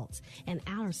results, and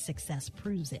our success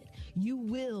proves it. You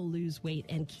will lose weight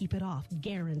and keep it off,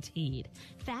 guaranteed.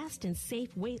 Fast and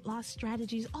safe weight loss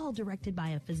strategies, all directed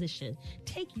by a physician.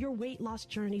 Take your weight loss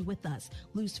journey with us.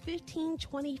 Lose 15,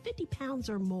 20, 50 pounds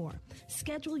or more.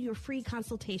 Schedule your free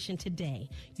consultation today.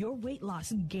 Your weight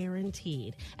loss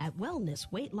guaranteed at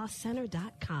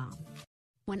wellnessweightlosscenter.com.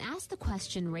 When asked the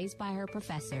question raised by her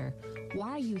professor, "Why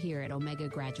are you here at Omega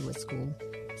Graduate School?"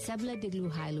 Sebla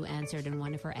Diglu-Hailu answered in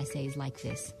one of her essays like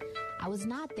this: "I was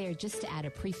not there just to add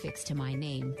a prefix to my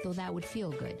name, though that would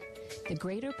feel good. The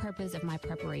greater purpose of my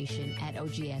preparation at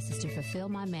OGS is to fulfill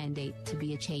my mandate to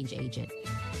be a change agent.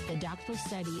 The doctoral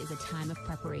study is a time of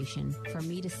preparation for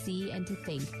me to see and to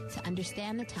think, to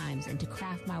understand the times, and to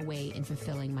craft my way in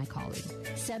fulfilling my calling.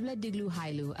 Sebla Diglu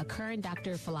Hailu, a current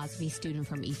Doctor of Philosophy student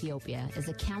from Ethiopia, is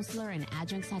a counselor and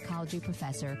adjunct psychology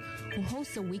professor who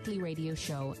hosts a weekly radio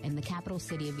show in the capital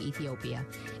city of Ethiopia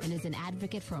and is an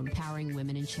advocate for empowering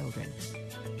women and children.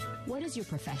 What is your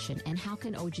profession, and how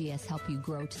can OGS help you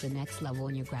grow to the next level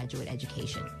in your graduate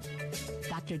education?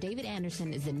 Dr. David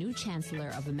Anderson is the new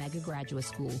chancellor of Omega Graduate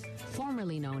School,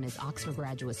 formerly known as Oxford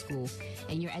Graduate School,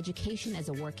 and your education as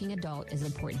a working adult is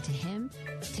important to him,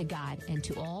 to God, and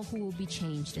to all who will be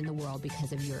changed in the world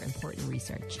because of your important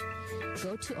research.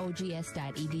 Go to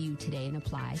ogs.edu today and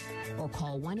apply, or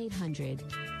call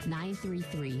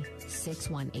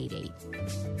 1-800-933-6188.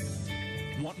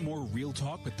 Want more Real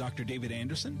Talk with Dr. David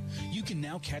Anderson? You can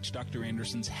now catch Dr.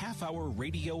 Anderson's half-hour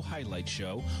radio highlight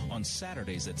show on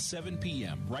Saturdays at 7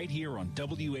 p.m. right here on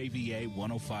WAVA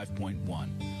 105.1.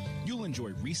 You'll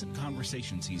enjoy recent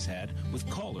conversations he's had with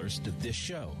callers to this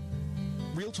show.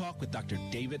 Real Talk with Dr.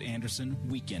 David Anderson,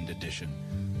 Weekend Edition.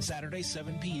 Saturday,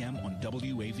 7 p.m. on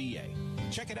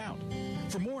WAVA. Check it out.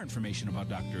 For more information about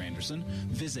Dr. Anderson,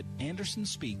 visit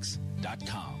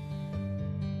andersonspeaks.com.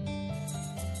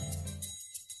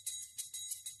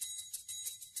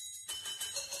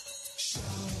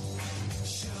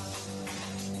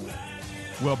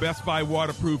 Well, Best Buy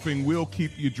Waterproofing will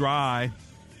keep you dry.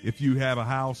 If you have a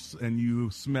house and you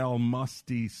smell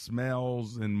musty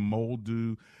smells and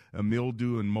mildew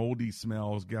and moldy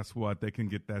smells, guess what? They can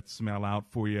get that smell out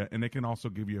for you. And they can also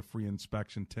give you a free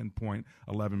inspection, 10-point,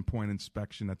 11-point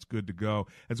inspection. That's good to go.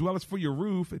 As well as for your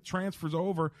roof, it transfers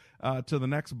over to the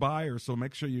next buyer. So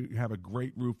make sure you have a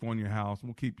great roof on your house.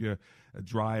 We'll keep you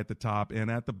dry at the top and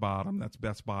at the bottom. That's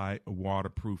Best Buy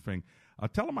Waterproofing.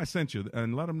 Tell them I sent you,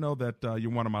 and let them know that you're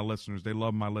one of my listeners. They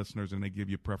love my listeners, and they give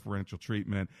you preferential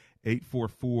treatment.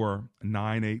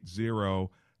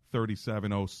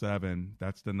 844-980-3707.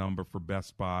 That's the number for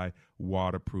Best Buy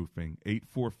Waterproofing.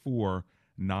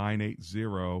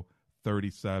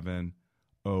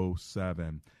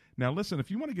 844-980-3707. Now, listen,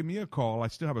 if you want to give me a call, I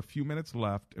still have a few minutes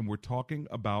left, and we're talking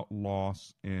about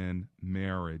loss in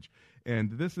marriage.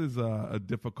 And this is a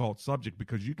difficult subject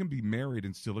because you can be married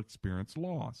and still experience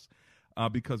loss.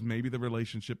 Because maybe the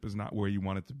relationship is not where you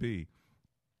want it to be.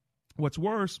 What's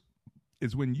worse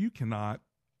is when you cannot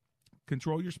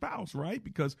control your spouse, right?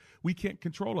 Because we can't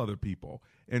control other people.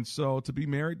 And so to be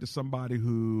married to somebody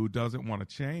who doesn't want to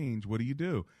change, what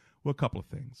do? Well, a couple of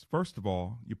things. First of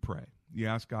all, you pray. You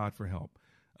ask God for help.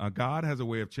 God has a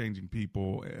way of changing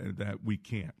people that we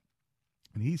can't.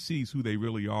 And he sees who they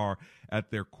really are at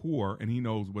their core, and he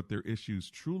knows what their issues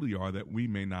truly are that we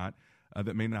may not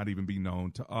that may not even be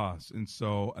known to us. And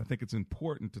so I think it's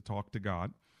important to talk to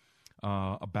God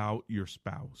about your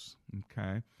spouse,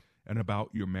 okay, and about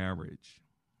your marriage.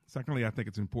 Secondly, I think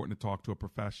it's important to talk to a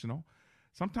professional,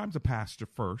 sometimes a pastor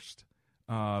first,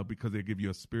 because they give you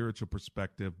a spiritual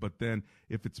perspective. But then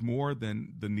if it's more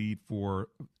than the need for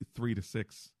 3 to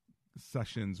 6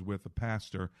 sessions with a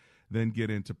pastor, then get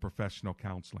into professional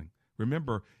counseling.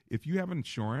 Remember, if you have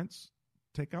insurance,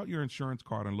 take out your insurance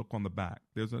card and look on the back.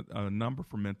 There's a number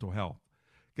for mental health.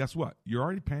 Guess what? You're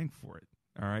already paying for it.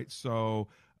 All right. So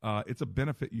it's a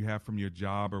benefit you have from your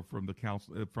job or from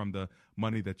the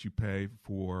money that you pay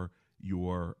for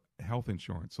your health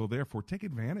insurance. So therefore, take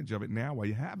advantage of it now while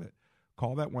you have it.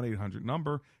 Call that 1-800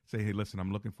 number. Say, hey, listen,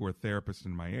 I'm looking for a therapist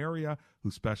in my area who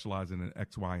specializes in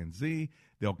X, Y, and Z.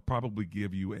 They'll probably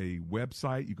give you a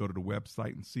website. You go to the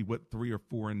website and see what 3 or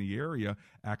 4 in the area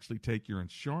actually take your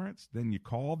insurance. Then you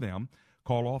call them,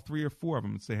 call all 3 or 4 of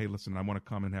them and say, hey, listen, I want to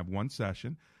come and have one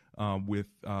session with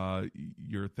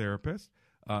your therapist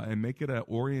and make it an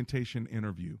orientation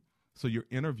interview. So you're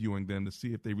interviewing them to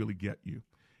see if they really get you.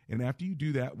 And after you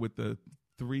do that with the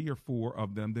 3 or 4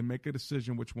 of them, then make a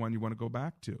decision which one you want to go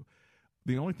back to.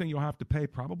 The only thing you'll have to pay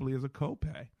probably is a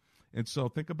copay. And so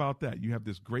think about that. You have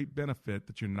this great benefit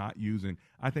that you're not using.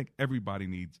 I think everybody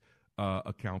needs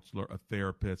a counselor, a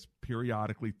therapist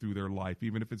periodically through their life,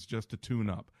 even if it's just a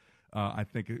tune-up. I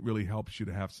think it really helps you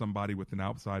to have somebody with an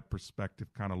outside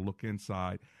perspective kind of look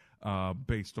inside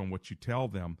based on what you tell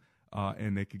them,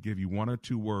 and they could give you 1 or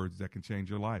 2 words that can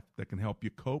change your life, that can help you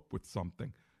cope with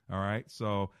something. All right,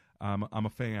 so I'm a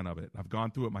fan of it. I've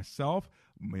gone through it myself.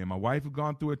 Me and my wife have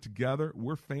gone through it together.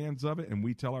 We're fans of it, and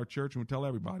we tell our church and we tell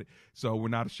everybody. So we're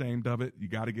not ashamed of it. You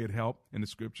got to get help. And the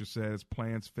scripture says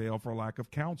plans fail for lack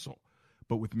of counsel.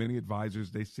 But with many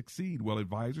advisors, they succeed. Well,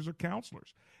 advisors are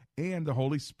counselors. And the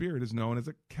Holy Spirit is known as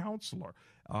a counselor.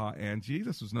 And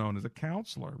Jesus was known as a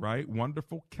counselor, right?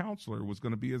 Wonderful Counselor was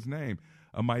going to be his name.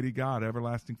 A mighty God,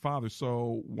 everlasting Father.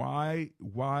 So why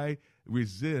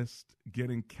resist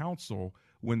getting counsel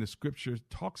when the scripture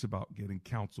talks about getting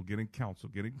counsel,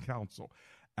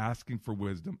 asking for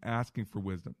wisdom.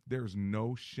 There's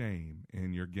no shame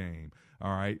in your game,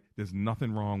 all right? There's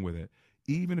nothing wrong with it.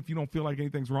 Even if you don't feel like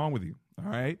anything's wrong with you, all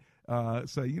right?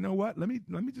 Say, you know what? Let me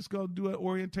just go do an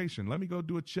orientation. Let me go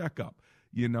do a checkup.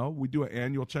 You know, we do an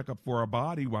annual checkup for our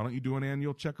body. Why don't you do an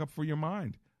annual checkup for your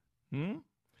mind?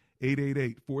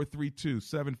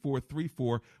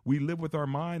 888-432-7434. We live with our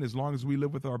mind as long as we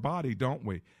live with our body, don't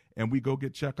we? And we go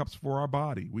get checkups for our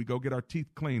body. We go get our teeth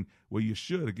cleaned. Well, you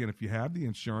should. Again, if you have the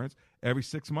insurance, every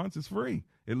 6 months is free,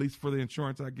 at least for the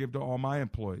insurance I give to all my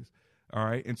employees. All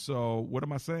right. And so what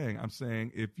am I saying? I'm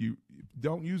saying if you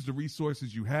don't use the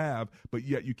resources you have, but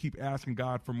yet you keep asking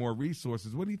God for more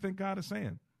resources, what do you think God is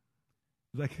saying?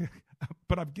 Like,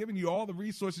 but I've given you all the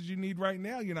resources you need right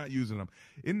now. You're not using them.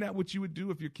 Isn't that what you would do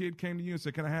if your kid came to you and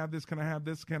said, can I have this? Can I have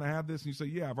this? Can I have this? And you say,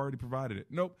 yeah, I've already provided it.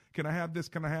 Nope. Can I have this?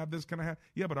 Can I have this? Can I have?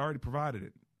 Yeah, but I already provided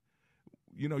it.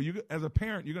 You know, you as a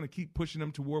parent, you're going to keep pushing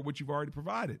them toward what you've already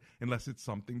provided unless it's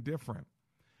something different.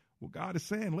 Well, God is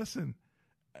saying, listen,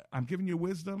 I'm giving you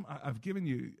wisdom. I've given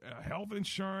you health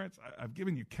insurance. I've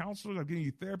given you counselors. I've given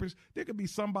you therapists. There could be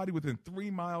somebody within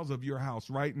 3 miles of your house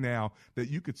right now that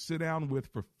you could sit down with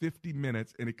for 50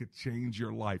 minutes and it could change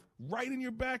your life right in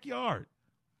your backyard.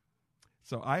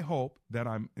 So I hope that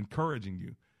I'm encouraging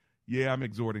you. Yeah, I'm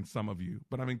exhorting some of you,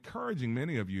 but I'm encouraging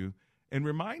many of you and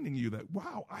reminding you that,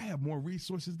 wow, I have more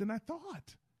resources than I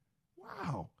thought.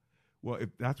 Wow. Well, if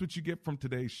that's what you get from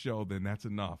today's show, then that's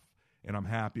enough, and I'm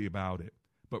happy about it.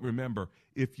 But remember,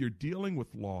 if you're dealing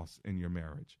with loss in your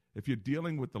marriage, if you're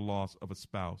dealing with the loss of a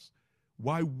spouse,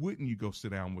 why wouldn't you go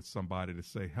sit down with somebody to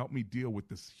say, help me deal with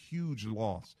this huge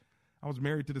loss? I was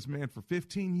married to this man for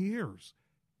 15 years.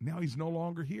 Now he's no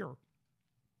longer here.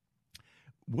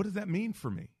 What does that mean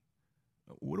for me?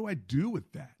 What do I do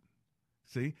with that?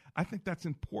 See, I think that's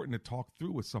important to talk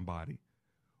through with somebody.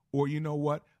 Or you know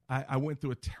what? I went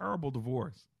through a terrible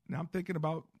divorce. Now I'm thinking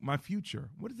about my future.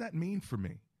 What does that mean for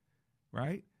me?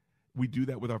 Right? We do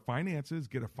that with our finances,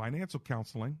 get a financial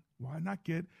counseling. Why not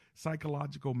get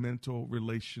psychological, mental,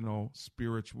 relational,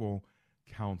 spiritual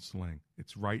counseling?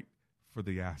 It's right for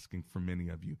the asking for many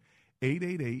of you.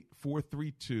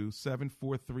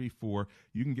 888-432-7434.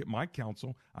 You can get my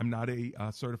counsel. I'm not a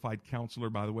certified counselor,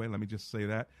 by the way. Let me just say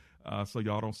that so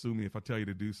y'all don't sue me if I tell you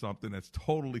to do something that's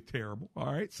totally terrible.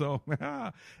 All right? So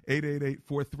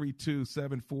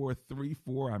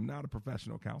 888-432-7434. I'm not a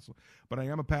professional counselor, but I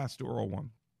am a pastoral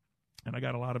one. And I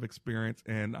got a lot of experience,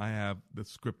 and I have the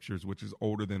scriptures, which is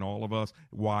older than all of us,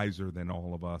 wiser than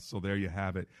all of us. So there you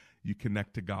have it. You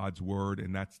connect to God's word,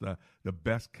 and that's the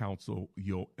best counsel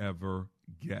you'll ever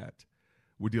get.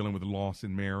 We're dealing with loss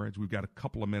in marriage. We've got a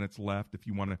couple of minutes left. If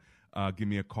you want to give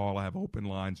me a call, I have open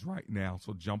lines right now.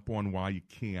 So jump on while you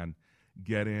can.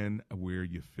 Get in where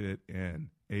you fit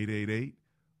in.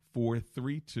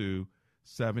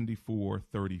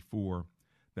 888-432-7434.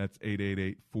 That's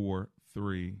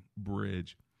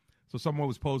 888-43-BRIDGE. So someone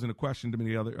was posing a question to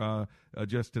me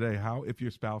just today. How if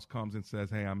your spouse comes and says,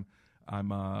 hey, I'm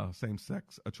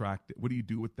same-sex attracted, what do you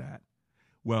do with that?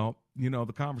 Well, you know,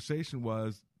 the conversation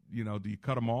was, you know, do you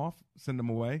cut them off, send them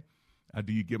away?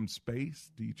 Do you give them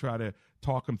space? Do you try to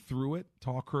talk them through it,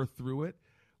 talk her through it?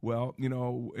 Well, you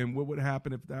know, and what would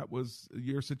happen if that was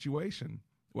your situation?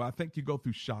 Well, I think you go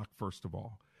through shock, first of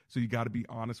all. So you got to be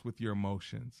honest with your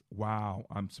emotions. Wow,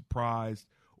 I'm surprised,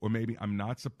 or maybe I'm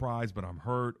not surprised, but I'm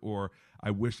hurt, or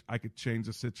I wish I could change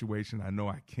the situation. I know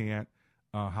I can't.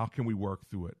 How can we work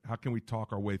through it? How can we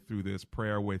talk our way through this, pray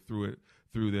our way through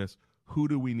this? Who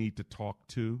do we need to talk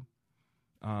to?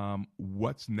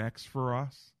 What's next for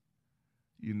us?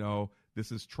 You know,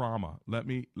 this is trauma. Let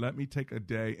me take a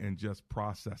day and just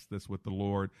process this with the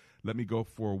Lord. Let me go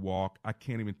for a walk. I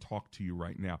can't even talk to you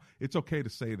right now. It's okay to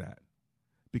say that,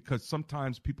 because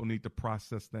sometimes people need to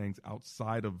process things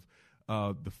outside of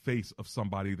the face of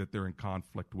somebody that they're in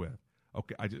conflict with.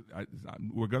 Okay,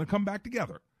 we're going to come back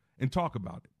together and talk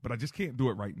about it, but I just can't do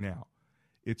it right now.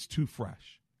 It's too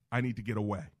fresh. I need to get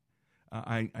away.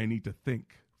 I need to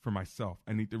think for myself.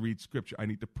 I need to read scripture. I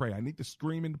need to pray. I need to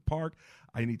scream in the park.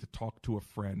 I need to talk to a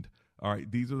friend. All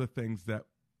right, these are the things that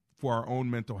for our own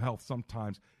mental health,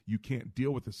 sometimes you can't deal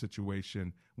with the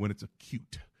situation when it's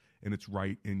acute and it's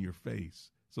right in your face.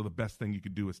 So the best thing you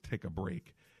could do is take a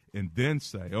break and then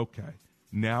say, okay,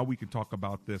 now we can talk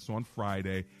about this on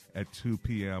Friday at 2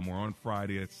 p.m. or on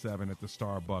Friday at 7 at the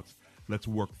Starbucks. Let's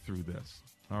work through this.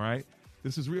 All right?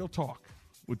 This is Real Talk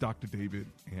with Dr. David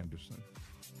Anderson.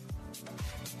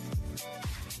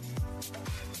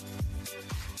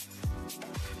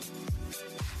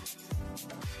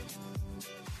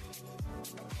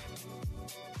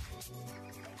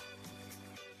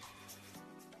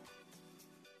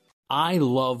 I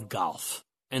love golf,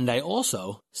 and I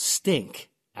also stink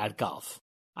at golf.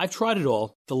 I've tried it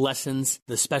all, the lessons,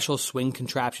 the special swing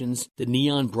contraptions, the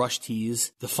neon brush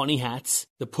tees, the funny hats,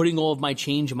 the putting all of my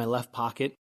change in my left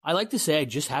pocket. I like to say I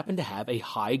just happen to have a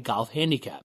high golf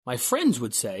handicap. My friends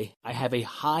would say I have a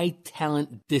high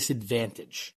talent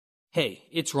disadvantage. Hey,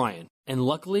 it's Ryan, and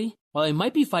luckily, while I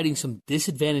might be fighting some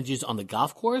disadvantages on the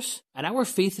golf course, at our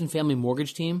Faith and Family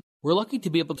Mortgage team, we're lucky to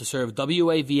be able to serve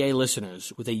WAVA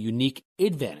listeners with a unique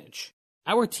advantage.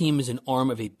 Our team is an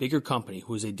arm of a bigger company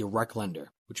who is a direct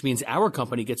lender, which means our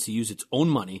company gets to use its own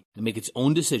money and make its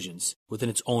own decisions within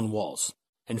its own walls.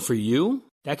 And for you,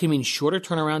 that can mean shorter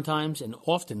turnaround times and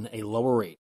often a lower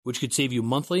rate, which could save you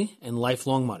monthly and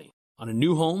lifelong money on a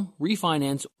new home,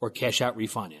 refinance, or cash out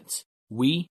refinance.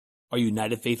 We are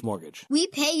United Faith Mortgage. We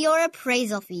pay your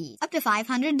appraisal fees up to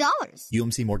 $500.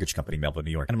 UMC Mortgage Company, Melville,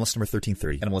 New York. NMLS number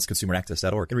 1330.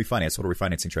 NMLSConsumerAccess.org. And refinance. Total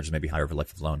refinancing charges may be higher over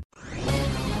life of the loan.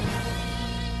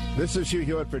 This is Hugh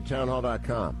Hewitt for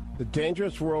townhall.com. The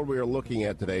dangerous world we are looking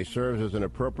at today serves as an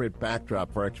appropriate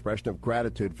backdrop for our expression of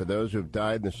gratitude for those who have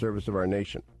died in the service of our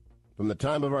nation. From the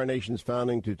time of our nation's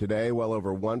founding to today, well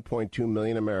over 1.2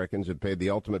 million Americans have paid the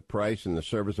ultimate price in the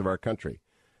service of our country.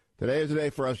 Today is a day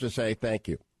for us to say thank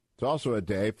you. It's also a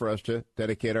day for us to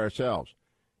dedicate ourselves.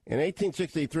 In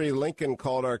 1863, Lincoln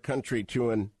called our country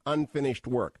to an unfinished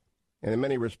work. And in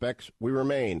many respects, we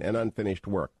remain an unfinished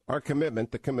work. Our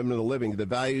commitment, the commitment of living, to the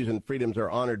values and freedoms our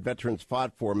honored veterans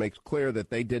fought for makes clear that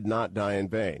they did not die in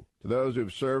vain. To those who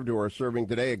have served or are serving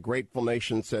today, a grateful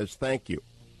nation says thank you.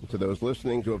 And to those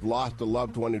listening who have lost a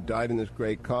loved one who died in this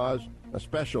great cause, a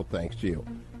special thanks to you.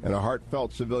 And a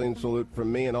heartfelt civilian salute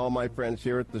from me and all my friends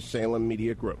here at the Salem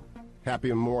Media Group. Happy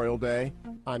Memorial Day.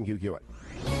 I'm Hugh Hewitt.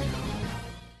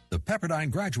 The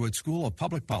Pepperdine Graduate School of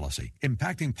Public Policy,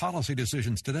 impacting policy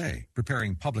decisions today,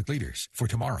 preparing public leaders for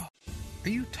tomorrow. Are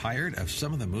you tired of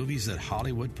some of the movies that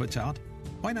Hollywood puts out?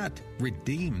 Why not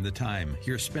redeem the time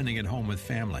you're spending at home with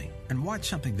family and watch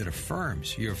something that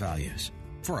affirms your values?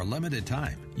 For a limited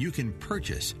time, you can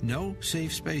purchase No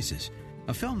Safe Spaces,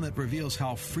 a film that reveals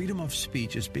how freedom of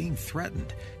speech is being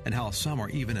threatened and how some are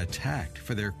even attacked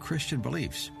for their Christian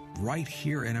beliefs right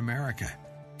here in America.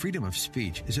 Freedom of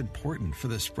speech is important for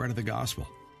the spread of the gospel.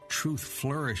 Truth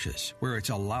flourishes where it's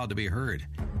allowed to be heard.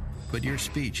 But your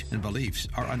speech and beliefs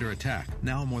are under attack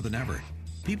now more than ever.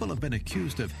 People have been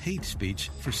accused of hate speech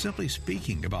for simply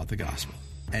speaking about the gospel.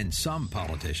 And some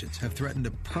politicians have threatened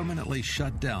to permanently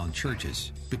shut down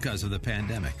churches because of the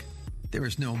pandemic. There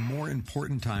is no more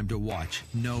important time to watch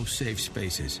No Safe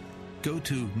Spaces. Go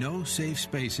to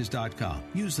nosafespaces.com.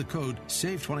 Use the code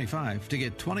SAVE25 to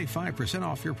get 25%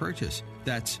 off your purchase.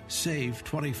 That's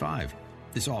SAVE25.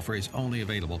 This offer is only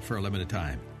available for a limited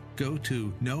time. Go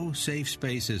to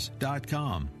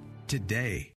nosafespaces.com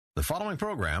today. The following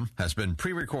program has been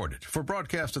pre-recorded for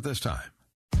broadcast at this time.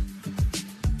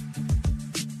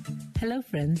 Hello,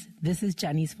 friends. This is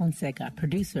Janice Fonseca,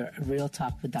 producer of Real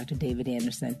Talk with Dr. David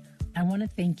Anderson. I want to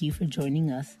thank you for joining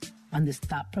us on this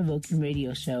thought-provoking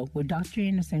radio show where Dr.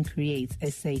 Anderson creates a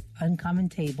safe, uncommon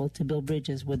table to build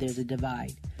bridges where there's a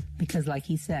divide. Because like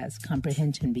he says,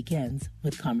 comprehension begins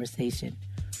with conversation.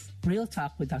 Real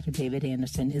Talk with Dr. David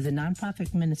Anderson is a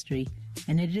nonprofit ministry,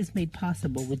 and it is made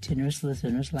possible with generous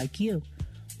listeners like you.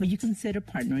 Will you consider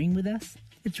partnering with us?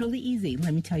 It's really easy.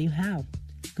 Let me tell you how.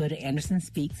 Go to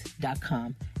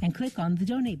AndersonSpeaks.com and click on the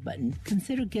donate button.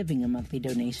 Consider giving a monthly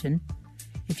donation.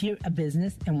 If you're a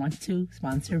business and want to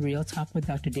sponsor Real Talk with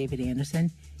Dr. David Anderson,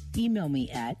 email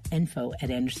me at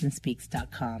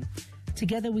info@AndersonSpeaks.com.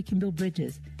 Together we can build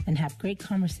bridges and have great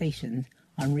conversations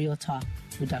on Real Talk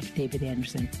with Dr. David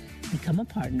Anderson. Become a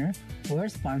partner or a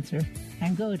sponsor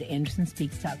and go to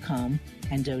AndersonSpeaks.com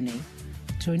and donate.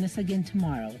 Join us again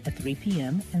tomorrow at 3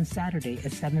 p.m. and Saturday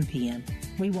at 7 p.m.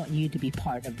 We want you to be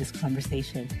part of this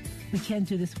conversation. We can't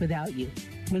do this without you.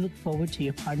 We look forward to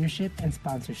your partnership and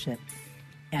sponsorship.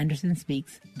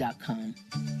 AndersonSpeaks.com.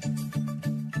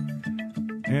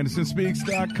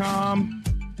 AndersonSpeaks.com.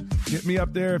 Get me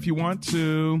up there if you want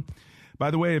to.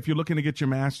 By the way, if you're looking to get your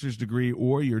master's degree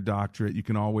or your doctorate, you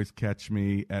can always catch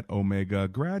me at Omega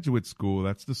Graduate School.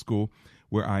 That's the school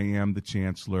where I am the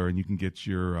chancellor, and you can get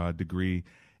your degree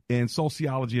in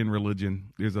sociology and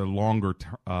religion. There's a longer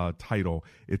title.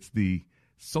 It's the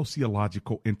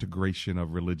sociological integration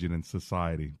of religion and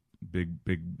society.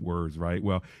 Big words, right?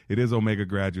 Well, it is Omega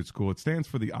Graduate School. It stands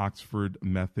for the Oxford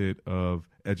Method of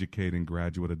Educating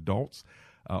Graduate Adults.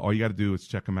 All you got to do is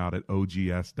check them out at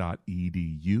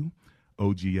ogs.edu,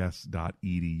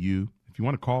 ogs.edu. If you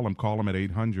want to call them at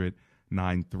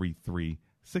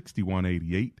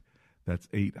 800-933-6188. That's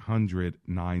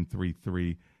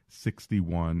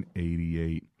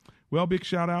 800-933-6188. Well, big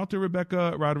shout out to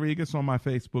Rebecca Rodriguez on my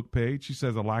Facebook page. She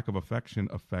says a lack of affection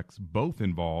affects both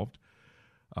involved.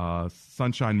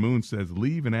 Sunshine Moon says,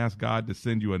 leave and ask God to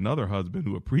send you another husband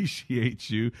who appreciates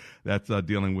you. That's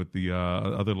dealing with the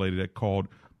other lady that called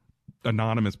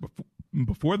anonymous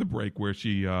before the break, where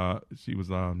she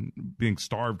was being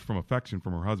starved from affection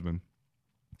from her husband.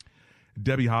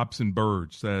 Debbie Hobson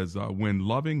Burge says, when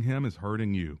loving him is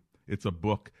hurting you. It's a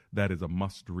book that is a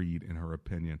must read, in her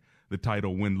opinion. The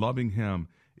title, When Loving Him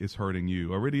is Hurting You.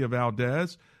 Aridia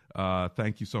Valdez,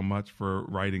 thank you so much for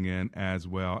writing in as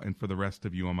well. And for the rest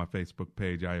of you on my Facebook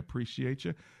page, I appreciate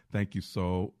you. Thank you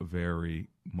so very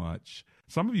much.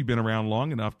 Some of you have been around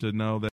long enough to know that